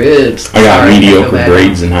its ribs. I got Sorry, mediocre feel bad.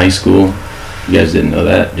 grades in high school. You guys didn't know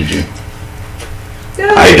that, did you?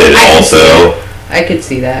 Yeah, I did could see also. it. I could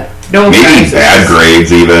see that. No Maybe offense. bad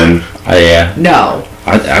grades even. Yeah. No.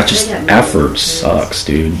 I just, I got effort mediocre sucks,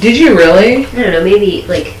 dude. Did you really? I don't know, maybe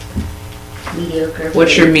like mediocre.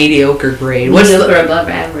 What's your mediocre grade? mediocre above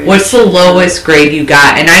average? What's the lowest grade you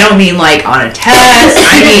got? And I don't mean like on a test.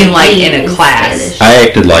 I mean like in a class. Spanish. I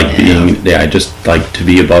acted like I just like to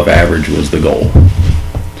be above average was the goal.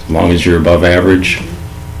 As long as you're above average,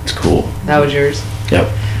 it's cool. That was yours. Yep.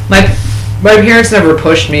 My parents never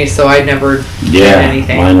pushed me, so I never did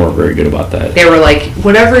anything. Mine weren't very good about that. They were like,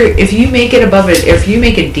 whatever, if you make it above it, if you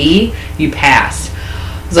make a D, you pass.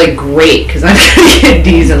 I was like, great, because I'm going to get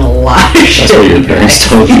D's in a lot of shit. That's what your parents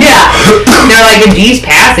told you. Yeah. They're like, a D's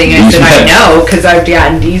passing. I D's said, I pass. know, because I've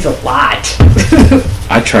gotten D's a lot.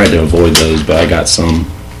 I tried to avoid those, but I got some.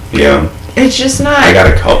 Yeah. It's just not. I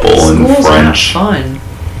got a couple in School's French. not fun.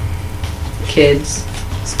 Kids.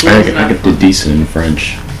 I School's not did fun. decent in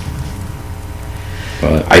French.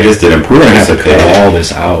 But I just didn't we're gonna have to cut participate. all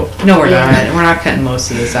this out. No, we're Yeah. not. We're not cutting most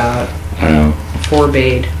of this out. I don't know.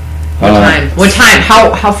 Forbade. What Uh, time? What time?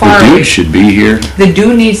 How far The are we? dude should be here, The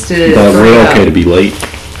dude needs to. but hurry we're up. okay to be late.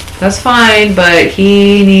 That's fine, but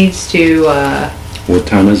he needs to. What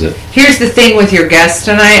time is it? Here's the thing with your guest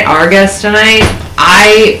tonight, our guest tonight.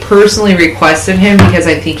 I personally requested him because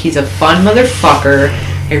I think he's a fun motherfucker.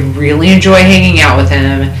 I really enjoy hanging out with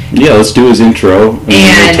him. Yeah, let's do his intro. And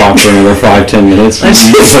And- we'll talk for another 5-10 minutes. Let's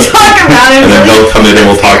just talk about him. And then they'll come in and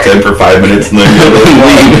we'll talk to him for 5 minutes and then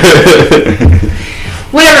leave.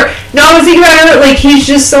 Whatever. No, I was thinking about it. Like, he's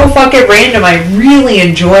just so fucking random. I really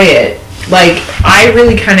enjoy it. Like, I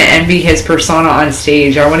really kind of envy his persona on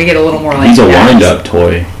stage. I want to get a little more like He's a that. wind-up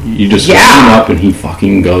toy. You just wind Yeah. him up and he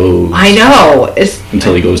fucking goes I know. It's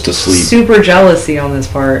until he goes to sleep. super jealousy on this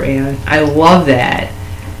part, man. I love that.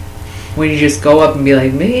 When you just go up and be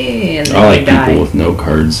like, me, and then I like you die. people with no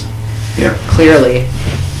cards. Yeah. Clearly.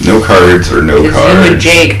 No cards or no It's cards. you and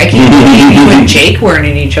Jake. I can't believe you and Jake weren't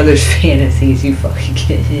in each other's fantasies. You fucking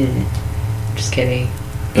kid. Just kidding.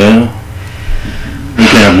 Yeah. You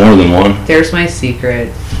can have more than one. There's my secret.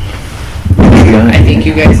 I think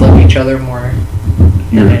you guys love each other more than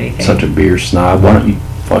You're anything. such a beer snob. Why don't you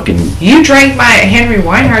fucking... You drank my Henry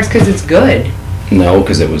Weinhardt's because it's good. No,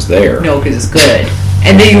 because it was there. No, because it's good.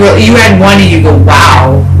 And then you had one and you go,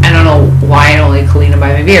 wow. I don't know why I don't like Kalina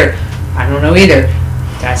buy my beer. I don't know either.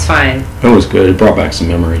 That's fine. It was good. It brought back some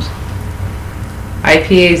memories.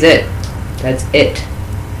 IPA's it. That's it.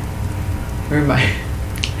 Remind.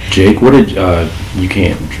 Jake, what did... you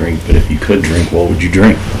can't drink, but if you could drink, what would you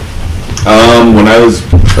drink? When I was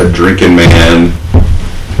a drinking man,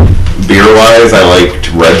 beer-wise, I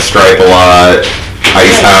liked Red Stripe a lot.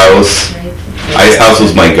 Ice House. Ice House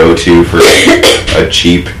was my go-to for a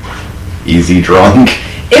cheap, easy drunk.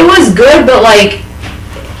 It was good, but like,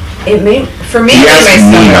 it made for me. He it made asked my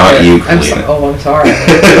me, stomach not hurt. you, I'm Kalina. I'm sorry.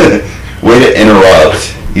 Way to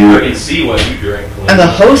interrupt. I You. can see what you drink. I'm the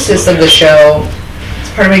hostess of the show.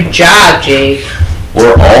 It's part of my job, Jake.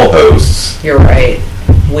 We're all hosts. You're right.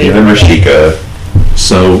 Wait. Even Rashika.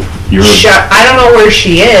 So, you're... I don't know where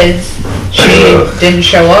she is. She Ugh. didn't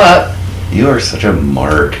show up. You are such a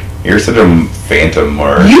mark. You're such a phantom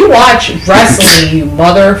mark. You watch wrestling, you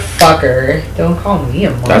motherfucker. Don't call me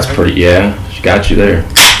a mark. That's pretty... Yeah, she got you there.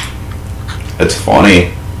 It's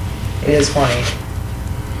funny. It is funny.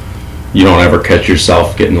 You don't ever catch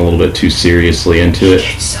yourself getting a little bit too seriously into it?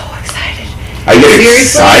 Get so excited. I get Seriously,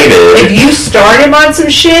 excited. if you start him on some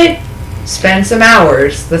shit, spend some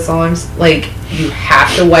hours. That's all I'm like. You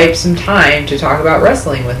have to wipe some time to talk about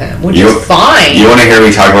wrestling with him, which You- is fine. You want to hear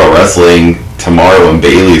me talk about wrestling tomorrow when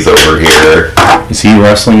Bailey's over here? Is he a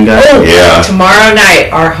wrestling guy? Oh, Yeah. Tomorrow night,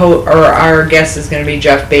 our guest is going to be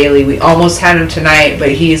Jeff Bailey. We almost had him tonight,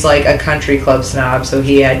 but he's like a country club snob, so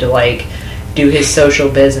he had to like do his social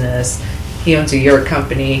business. He owns a yurt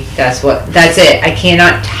company. That's it. I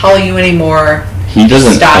cannot tell you anymore. He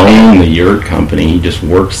doesn't Stop own the yurt company. He just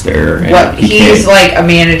works there. And What he's like a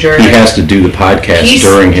manager. He has to do the podcast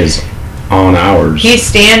during his on hours. He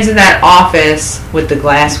stands in that office with the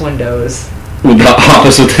glass windows. With the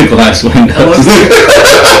office with the glass windows.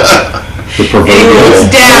 The proverbial. He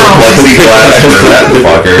looks down. Plexiglass for that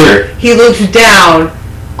fucker. He looks down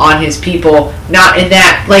on his people. Not in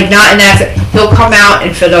that. He'll come out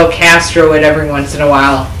and Fidel Castro it every once in a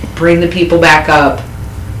while. Bring the people back up,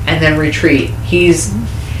 and then retreat. He's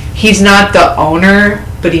not the owner,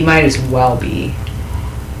 but he might as well be.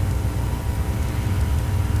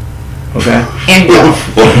 Okay. And go.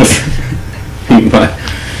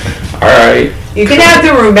 Alright. You can have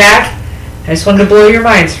the room back. I just wanted to blow your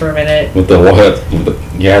minds for a minute. With the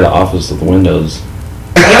office with the windows.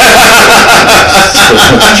 Did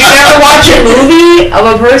you ever watch a movie of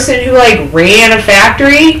a person who like ran a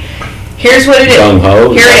factory? Here's what it is. Gung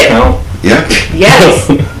Ho, Here it is. count? Yeah. Yes.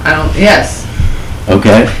 Yes.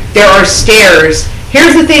 Okay. There are stairs.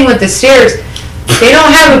 Here's the thing with the stairs. They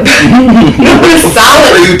don't have a What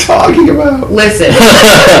solid. are you talking about? Listen.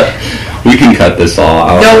 We can cut this all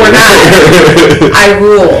out. No, we're not. I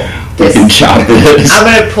rule. We can chop this. I'm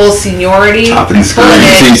gonna pull seniority. Chop and screw. Pulling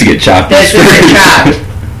It it. needs to get chopped. This isn't chopped.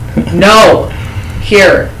 No.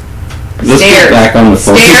 Here. Let's get Stairs. back on the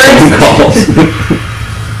phone calls.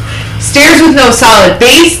 Stairs with no solid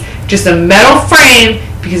base, just a metal frame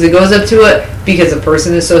because it goes up to it because the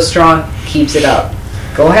person is so strong keeps it up.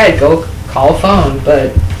 Go ahead, go call a phone,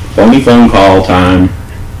 but Phony phone call time.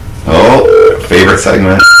 Oh, favorite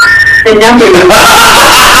segment. The number you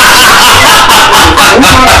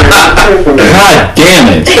God damn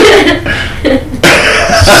it!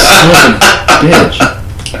 Son of a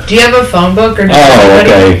bitch. do you have a phone book or? Oh,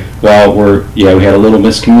 okay. Well, we had a little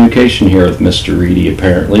miscommunication here with Mr. Reedy.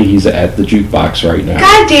 Apparently, he's at the jukebox right now.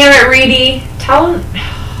 God damn it, Reedy! Tell him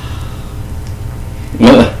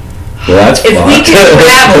Well, that's if fun. we could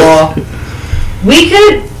travel, we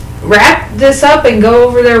could wrap this up and go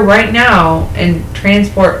over there right now and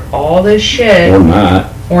transport all this shit. Or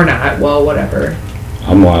not. Or not. Well, whatever.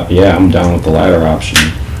 I'm down with the latter option.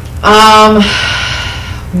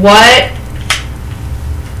 What?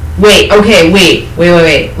 Wait.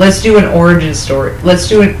 Let's do an origin story. Let's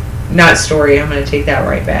do it. Not story. I'm gonna take that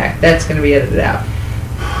right back. That's gonna be edited out.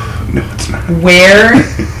 No, it's not. Where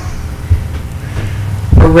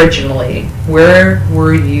originally? Where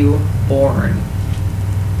were you born?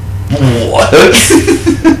 What?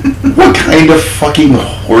 What kind of fucking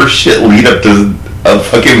horseshit lead up to a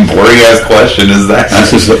fucking boring ass question is that?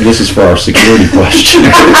 This is for our security question.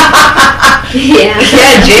 Yeah.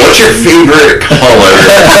 Yeah, Jay. What's your favorite color?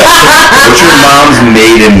 What's your mom's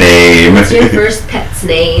maiden name? What's your first pet's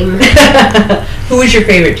name? Who was your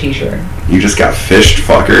favorite teacher? You just got fished,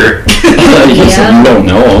 fucker. You don't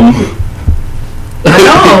know him. I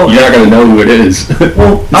know. You're not gonna know who it is.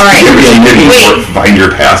 Well, all right. You're gonna be Wait. find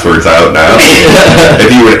your passwords out now.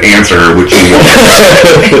 If you would answer, which you won't.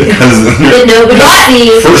 That nobody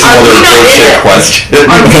sees. First of all, they're bullshit questions.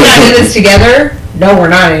 Are we not in this together? No, we're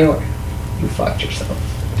not anymore. You fucked yourself.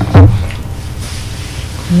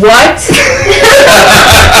 What?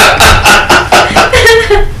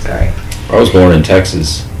 Sorry. I was born in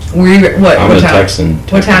Texas. Were you, what? I'm what a town? Texan.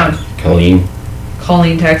 What town? Colleen.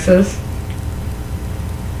 Colleen, Texas.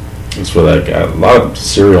 That's where that guy. A lot of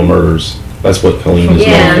serial murders. That's what Colleen is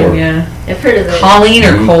Yeah. known for. Yeah. I've heard of it. Colleen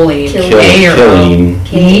or Colleen? Kill- K or O? Colleen.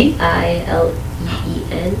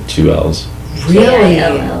 K-I-L-E-E-N. 2 L's. Really?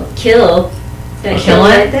 K-I-L-L. Kill. That Kill kill it?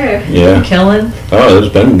 right there. Yeah. Killing? Oh, there's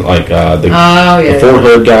been like Oh, the yeah. Fort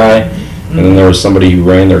Hood guy, and then there was somebody who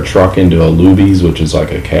ran their truck into a Luby's, which is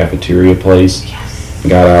like a cafeteria place. Yes.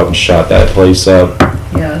 Got out and shot that place up,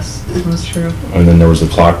 Yes, that's true. and then there was a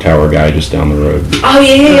clock tower guy just down the road. Oh,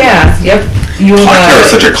 yeah. Yep. You Clock tower is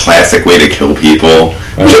such a classic way to kill people.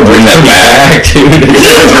 I should bring that back, dude.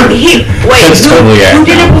 Wait, That's totally who act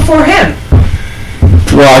did now. it before him?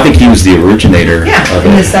 Well, I think he was the originator Yeah, of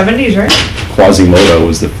in the it. 70s, right? Quasimodo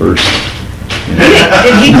was the first.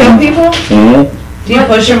 Did he kill people? Mm-hmm. Do you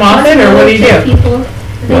push him off it, or what do you do? People. I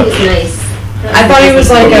think it's nice. I thought he was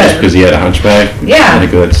like a... Because he had a hunchback. Yeah. And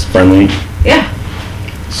a good, friendly Yeah.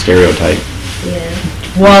 stereotype. Yeah.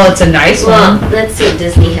 Well, it's a nice Well, one. that's what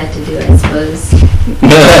Disney had to do, I suppose.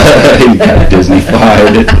 He got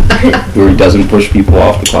Disney-fied, where he doesn't push people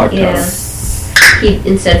off the clock tower. Yeah. He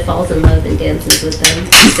instead falls in love and dances with them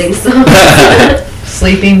and sings songs.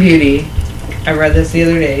 Sleeping Beauty. I read this the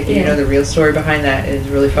other day. Do you know the real story behind that is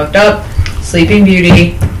really fucked up? Sleeping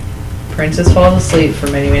Beauty. Princess falls asleep for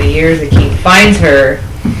many, many years. The king finds her,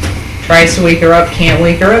 tries to wake her up, can't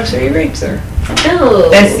wake her up, so he rapes her. No.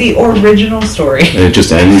 That's the original story. And it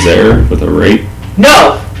just ends there with a rape?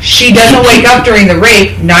 No! She doesn't wake up during the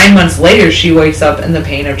rape. 9 months later, she wakes up in the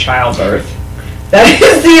pain of childbirth. That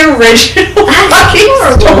is the original fucking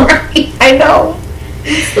story. I know.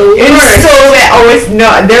 It's so bad. Oh, it's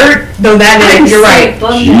not. No, that is. You're right.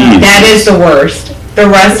 That is the worst. The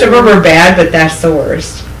rest of them are bad, but that's the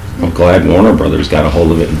worst. I'm glad Warner Brothers got a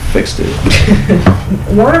hold of it and fixed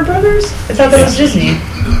it. Warner Brothers? I thought that was Disney.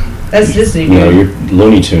 That's Disney. No, your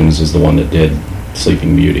Looney Tunes is the one that did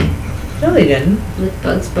Sleeping Beauty. No, they didn't. With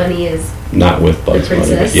Bugs Bunny is Not with Bugs Bunny, but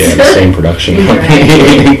princess. yeah, the same production.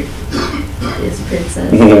 is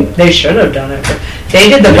princess. They should have done it. They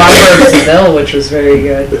did the Barber of Seville, which was very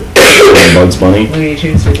good. Bugs Bunny? Looney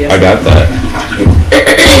Tunes did, yes. I got that.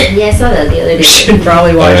 Yeah, I saw that the other You day. should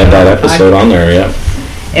probably I watch had it. that episode on there, yeah.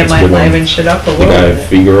 It That's a might good one. liven shit up a The little guy bit.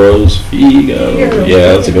 Figo.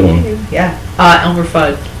 Yeah, that's a good one. Yeah. Elmer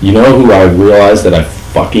Fudd. You know who I realized that I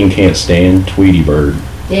fucking can't stand? Tweety Bird.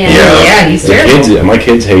 Yeah. Yeah, he's The terrible. kids, my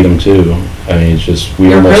kids hate him too. I mean, it's just we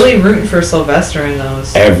You're almost really rooting for Sylvester in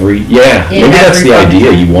those. maybe every that's the fucking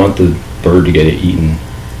idea. time. You want the bird to get it eaten.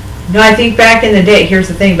 No, I think back in the day, here's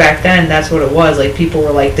the thing, back then, that's what it was. Like, people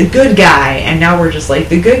were like, the good guy, and now we're just like,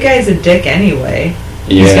 the good guy's a dick anyway.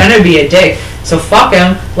 He's Yeah. gonna be a dick. So fuck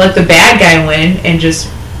him, let the bad guy win, and just,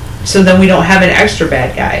 so then we don't have an extra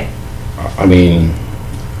bad guy. I mean,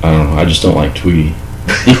 I don't know. I just don't like Tweety.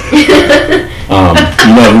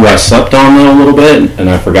 You know who I slept on though a little bit, and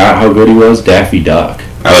I forgot how good he was? Daffy Duck.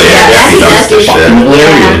 Oh yeah, Daffy Duck's the Fucking shit.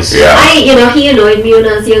 hilarious. Yeah. He annoyed me when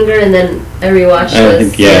I was younger, and then I rewatched I this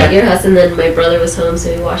think, yeah. Your House, and then my brother was home,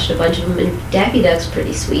 so we watched a bunch of them, and Daffy Duck's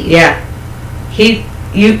pretty sweet. Yeah.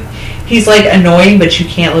 He's like annoying, but you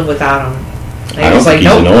can't live without him. I don't It's like, think he's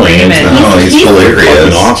nope, annoying. bring him in. No, he's Fucking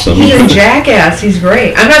hilarious. awesome. He's a jackass. He's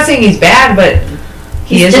great. I'm not saying he's bad, but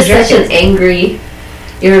he He's is just a jackass. such an angry,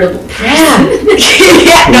 irritable person.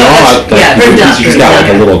 Yeah. He's got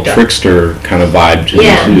like a little Duck. trickster kind of vibe to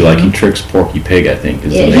Yeah. him too. Like he tricks Porky Pig, I think.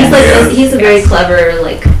 Is Yeah, the he's name. like Yeah. he's a very clever,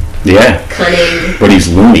 like Yeah, cunning. but he's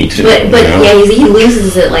loony too. But you know? yeah, he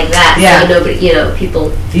loses it like that. Yeah. So nobody,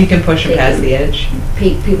 people You can push him past the edge.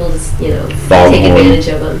 people just take Foghorn. advantage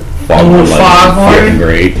of him. Foghorn Leghorn, Foghorn. fucking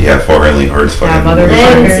great. Yeah, Foghorn Leghorn's fucking mother- I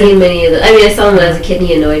hilarious. haven't seen many of them. I mean, I saw him when I was a kid, and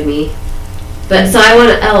he annoyed me. But so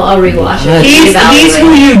I'll rewatch it. He's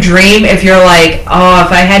who you dream if you're like, oh,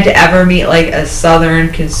 if I had to ever meet like a Southern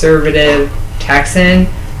conservative Texan,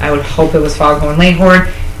 I would hope it was Foghorn Leghorn.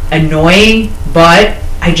 Annoying, but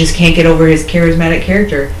I just can't get over his charismatic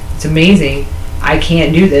character. It's amazing. I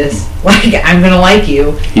can't do this. Like, I'm gonna like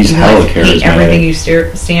you. He's Even hella though I hate charismatic. everything you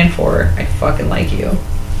stand for. I fucking like you.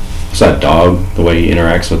 It's that dog, the way he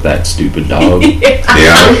interacts with that stupid dog.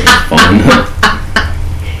 Yeah, Fun.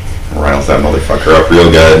 riles that motherfucker up real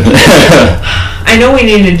good. I know we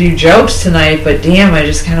need to do jokes tonight, but damn, I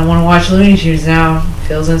just kind of want to watch Looney Tunes now.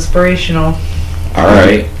 Feels inspirational. All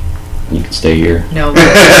right, you can stay here. No,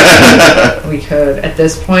 we could. At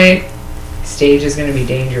this point, stage is going to be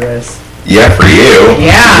dangerous. Yeah, for you.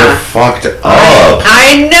 Yeah. You're fucked up.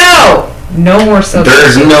 I know! No more substance.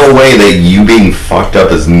 There's no way that you being fucked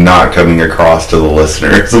up is not coming across to the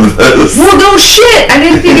listeners of this. Well, no shit! I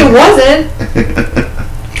didn't think it wasn't.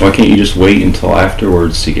 Why can't you just wait until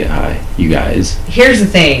afterwards to get high, you guys? Here's the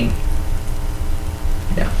thing.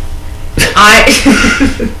 No.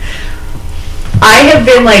 I have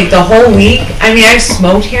been like the whole week. I mean, I've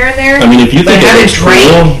smoked here and there. I mean, if you but think I it haven't looks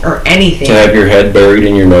drank cool or anything. to have your head buried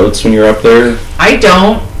in your notes when you're up there, I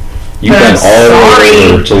don't. you've But been I'm all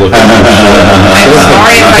sorry. over to look at I'm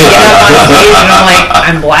sorry if I get up on stage and I'm like,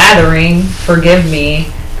 I'm blathering. Forgive me.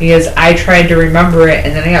 Because I tried to remember it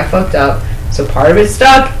and then I got fucked up. So part of it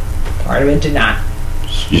stuck, part of it did not.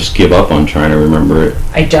 Just give up on trying to remember it.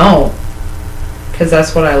 I don't. Because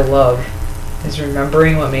that's what I love. Is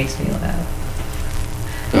remembering what makes me laugh.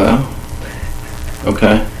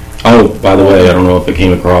 Okay. Oh, by the way, I don't know if it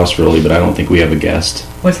came across really, but I don't think we have a guest.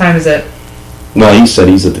 What time is it? Well, he said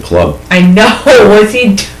he's at the club. I know. What's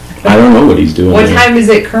he doing? I don't know what he's doing. What there. time is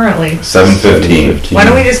it currently? 7:15. Why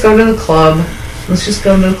don't we just go to the club? Let's just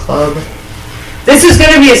go to the club. This is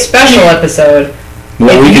going to be a special episode. Well,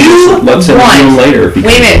 If we can you just, let's interview him want- later. If he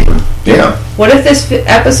Wait a comes minute. over. Yeah. What if this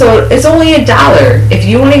episode, it's only $1. If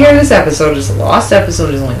you want to hear this episode, this lost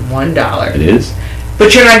episode is only $1. It is.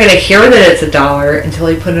 But you're not going to hear that it's $1 until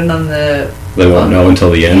you put it on the... They won't know until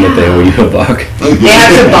the end that they owe you $1. They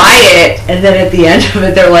have to buy it, and then at the end of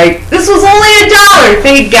it, they're like, this was only $1,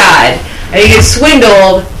 thank God. and he gets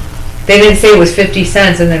swindled. They didn't say it was 50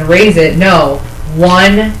 cents and then raise it. No,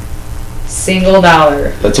 $1 single.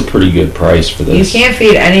 That's a pretty good price for You this. can't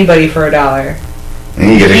feed anybody for $1.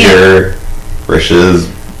 And you get to hear Rish's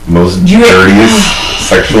most dirtiest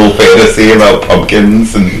sexual fantasy about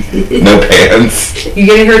pumpkins and no pants, You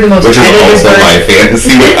get to hear the most which is edited also version. my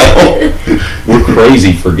fantasy now. We're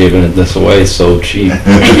crazy for giving it this away so cheap.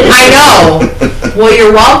 I know. Well,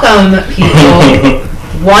 you're welcome, people.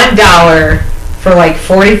 $1 for like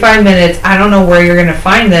 45 minutes. I don't know where you're going to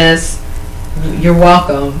find this. You're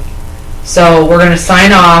welcome. So we're going to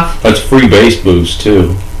sign off. That's free bass boost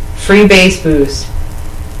too. Free bass boost.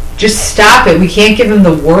 Just stop it. We can't give him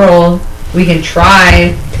the world. We can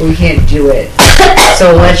try, but we can't do it.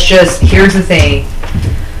 So here's the thing.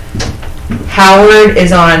 Howard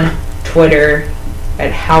is on Twitter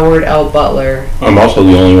at Howard L. Butler. I'm also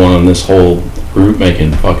the only one in this whole group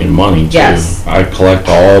making fucking money too. Yes. I collect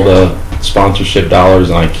all the sponsorship dollars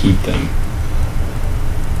and I keep them.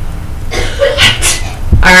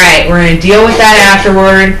 Alright, we're going to deal with that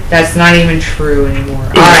afterward. That's not even true anymore.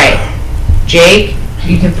 Alright, Jake,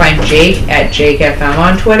 you can find Jake at JakeFM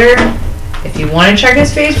on Twitter. If you want to check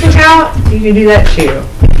his Facebook out, you can do that too.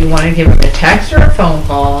 If you want to give him a text or a phone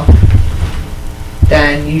call,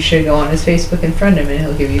 then you should go on his Facebook and friend him and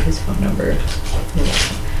he'll give you his phone number.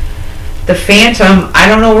 The Phantom, I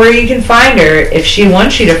don't know where you can find her. If she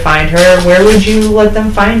wants you to find her, where would you let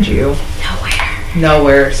them find you?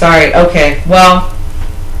 Nowhere. Sorry. Okay. Well,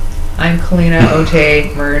 I'm Kalina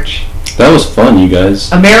Ote Merch. That was fun, you guys.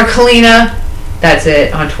 Americalina. That's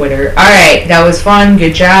it on Twitter. Alright, that was fun.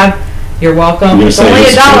 Good job. You're welcome. You It's say only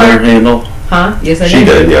his Twitter $1. handle? Huh? Yes, I She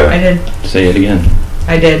did. did, yeah. I did. Say it again.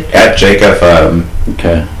 I did. At JakeFM,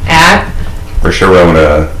 Okay. At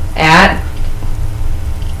Risharona,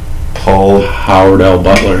 Paul Howard L.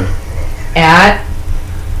 Butler. at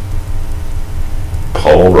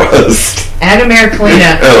Rust.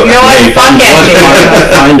 Americalina. Oh, You know what? Hey, Fuck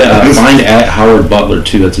it. find at Howard Butler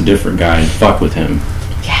too. That's a different guy. And fuck with him.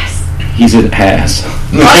 Yes. He's an ass.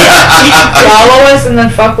 Follow us and then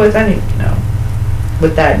fuck with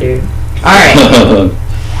with that dude. Alright.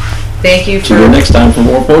 Thank you for Tune in next time for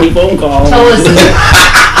more 40 phone calls. till listening.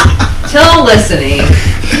 Till listening.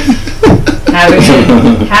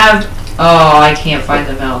 I can't find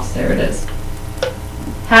the mouse. There it is.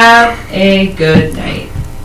 Have a good night.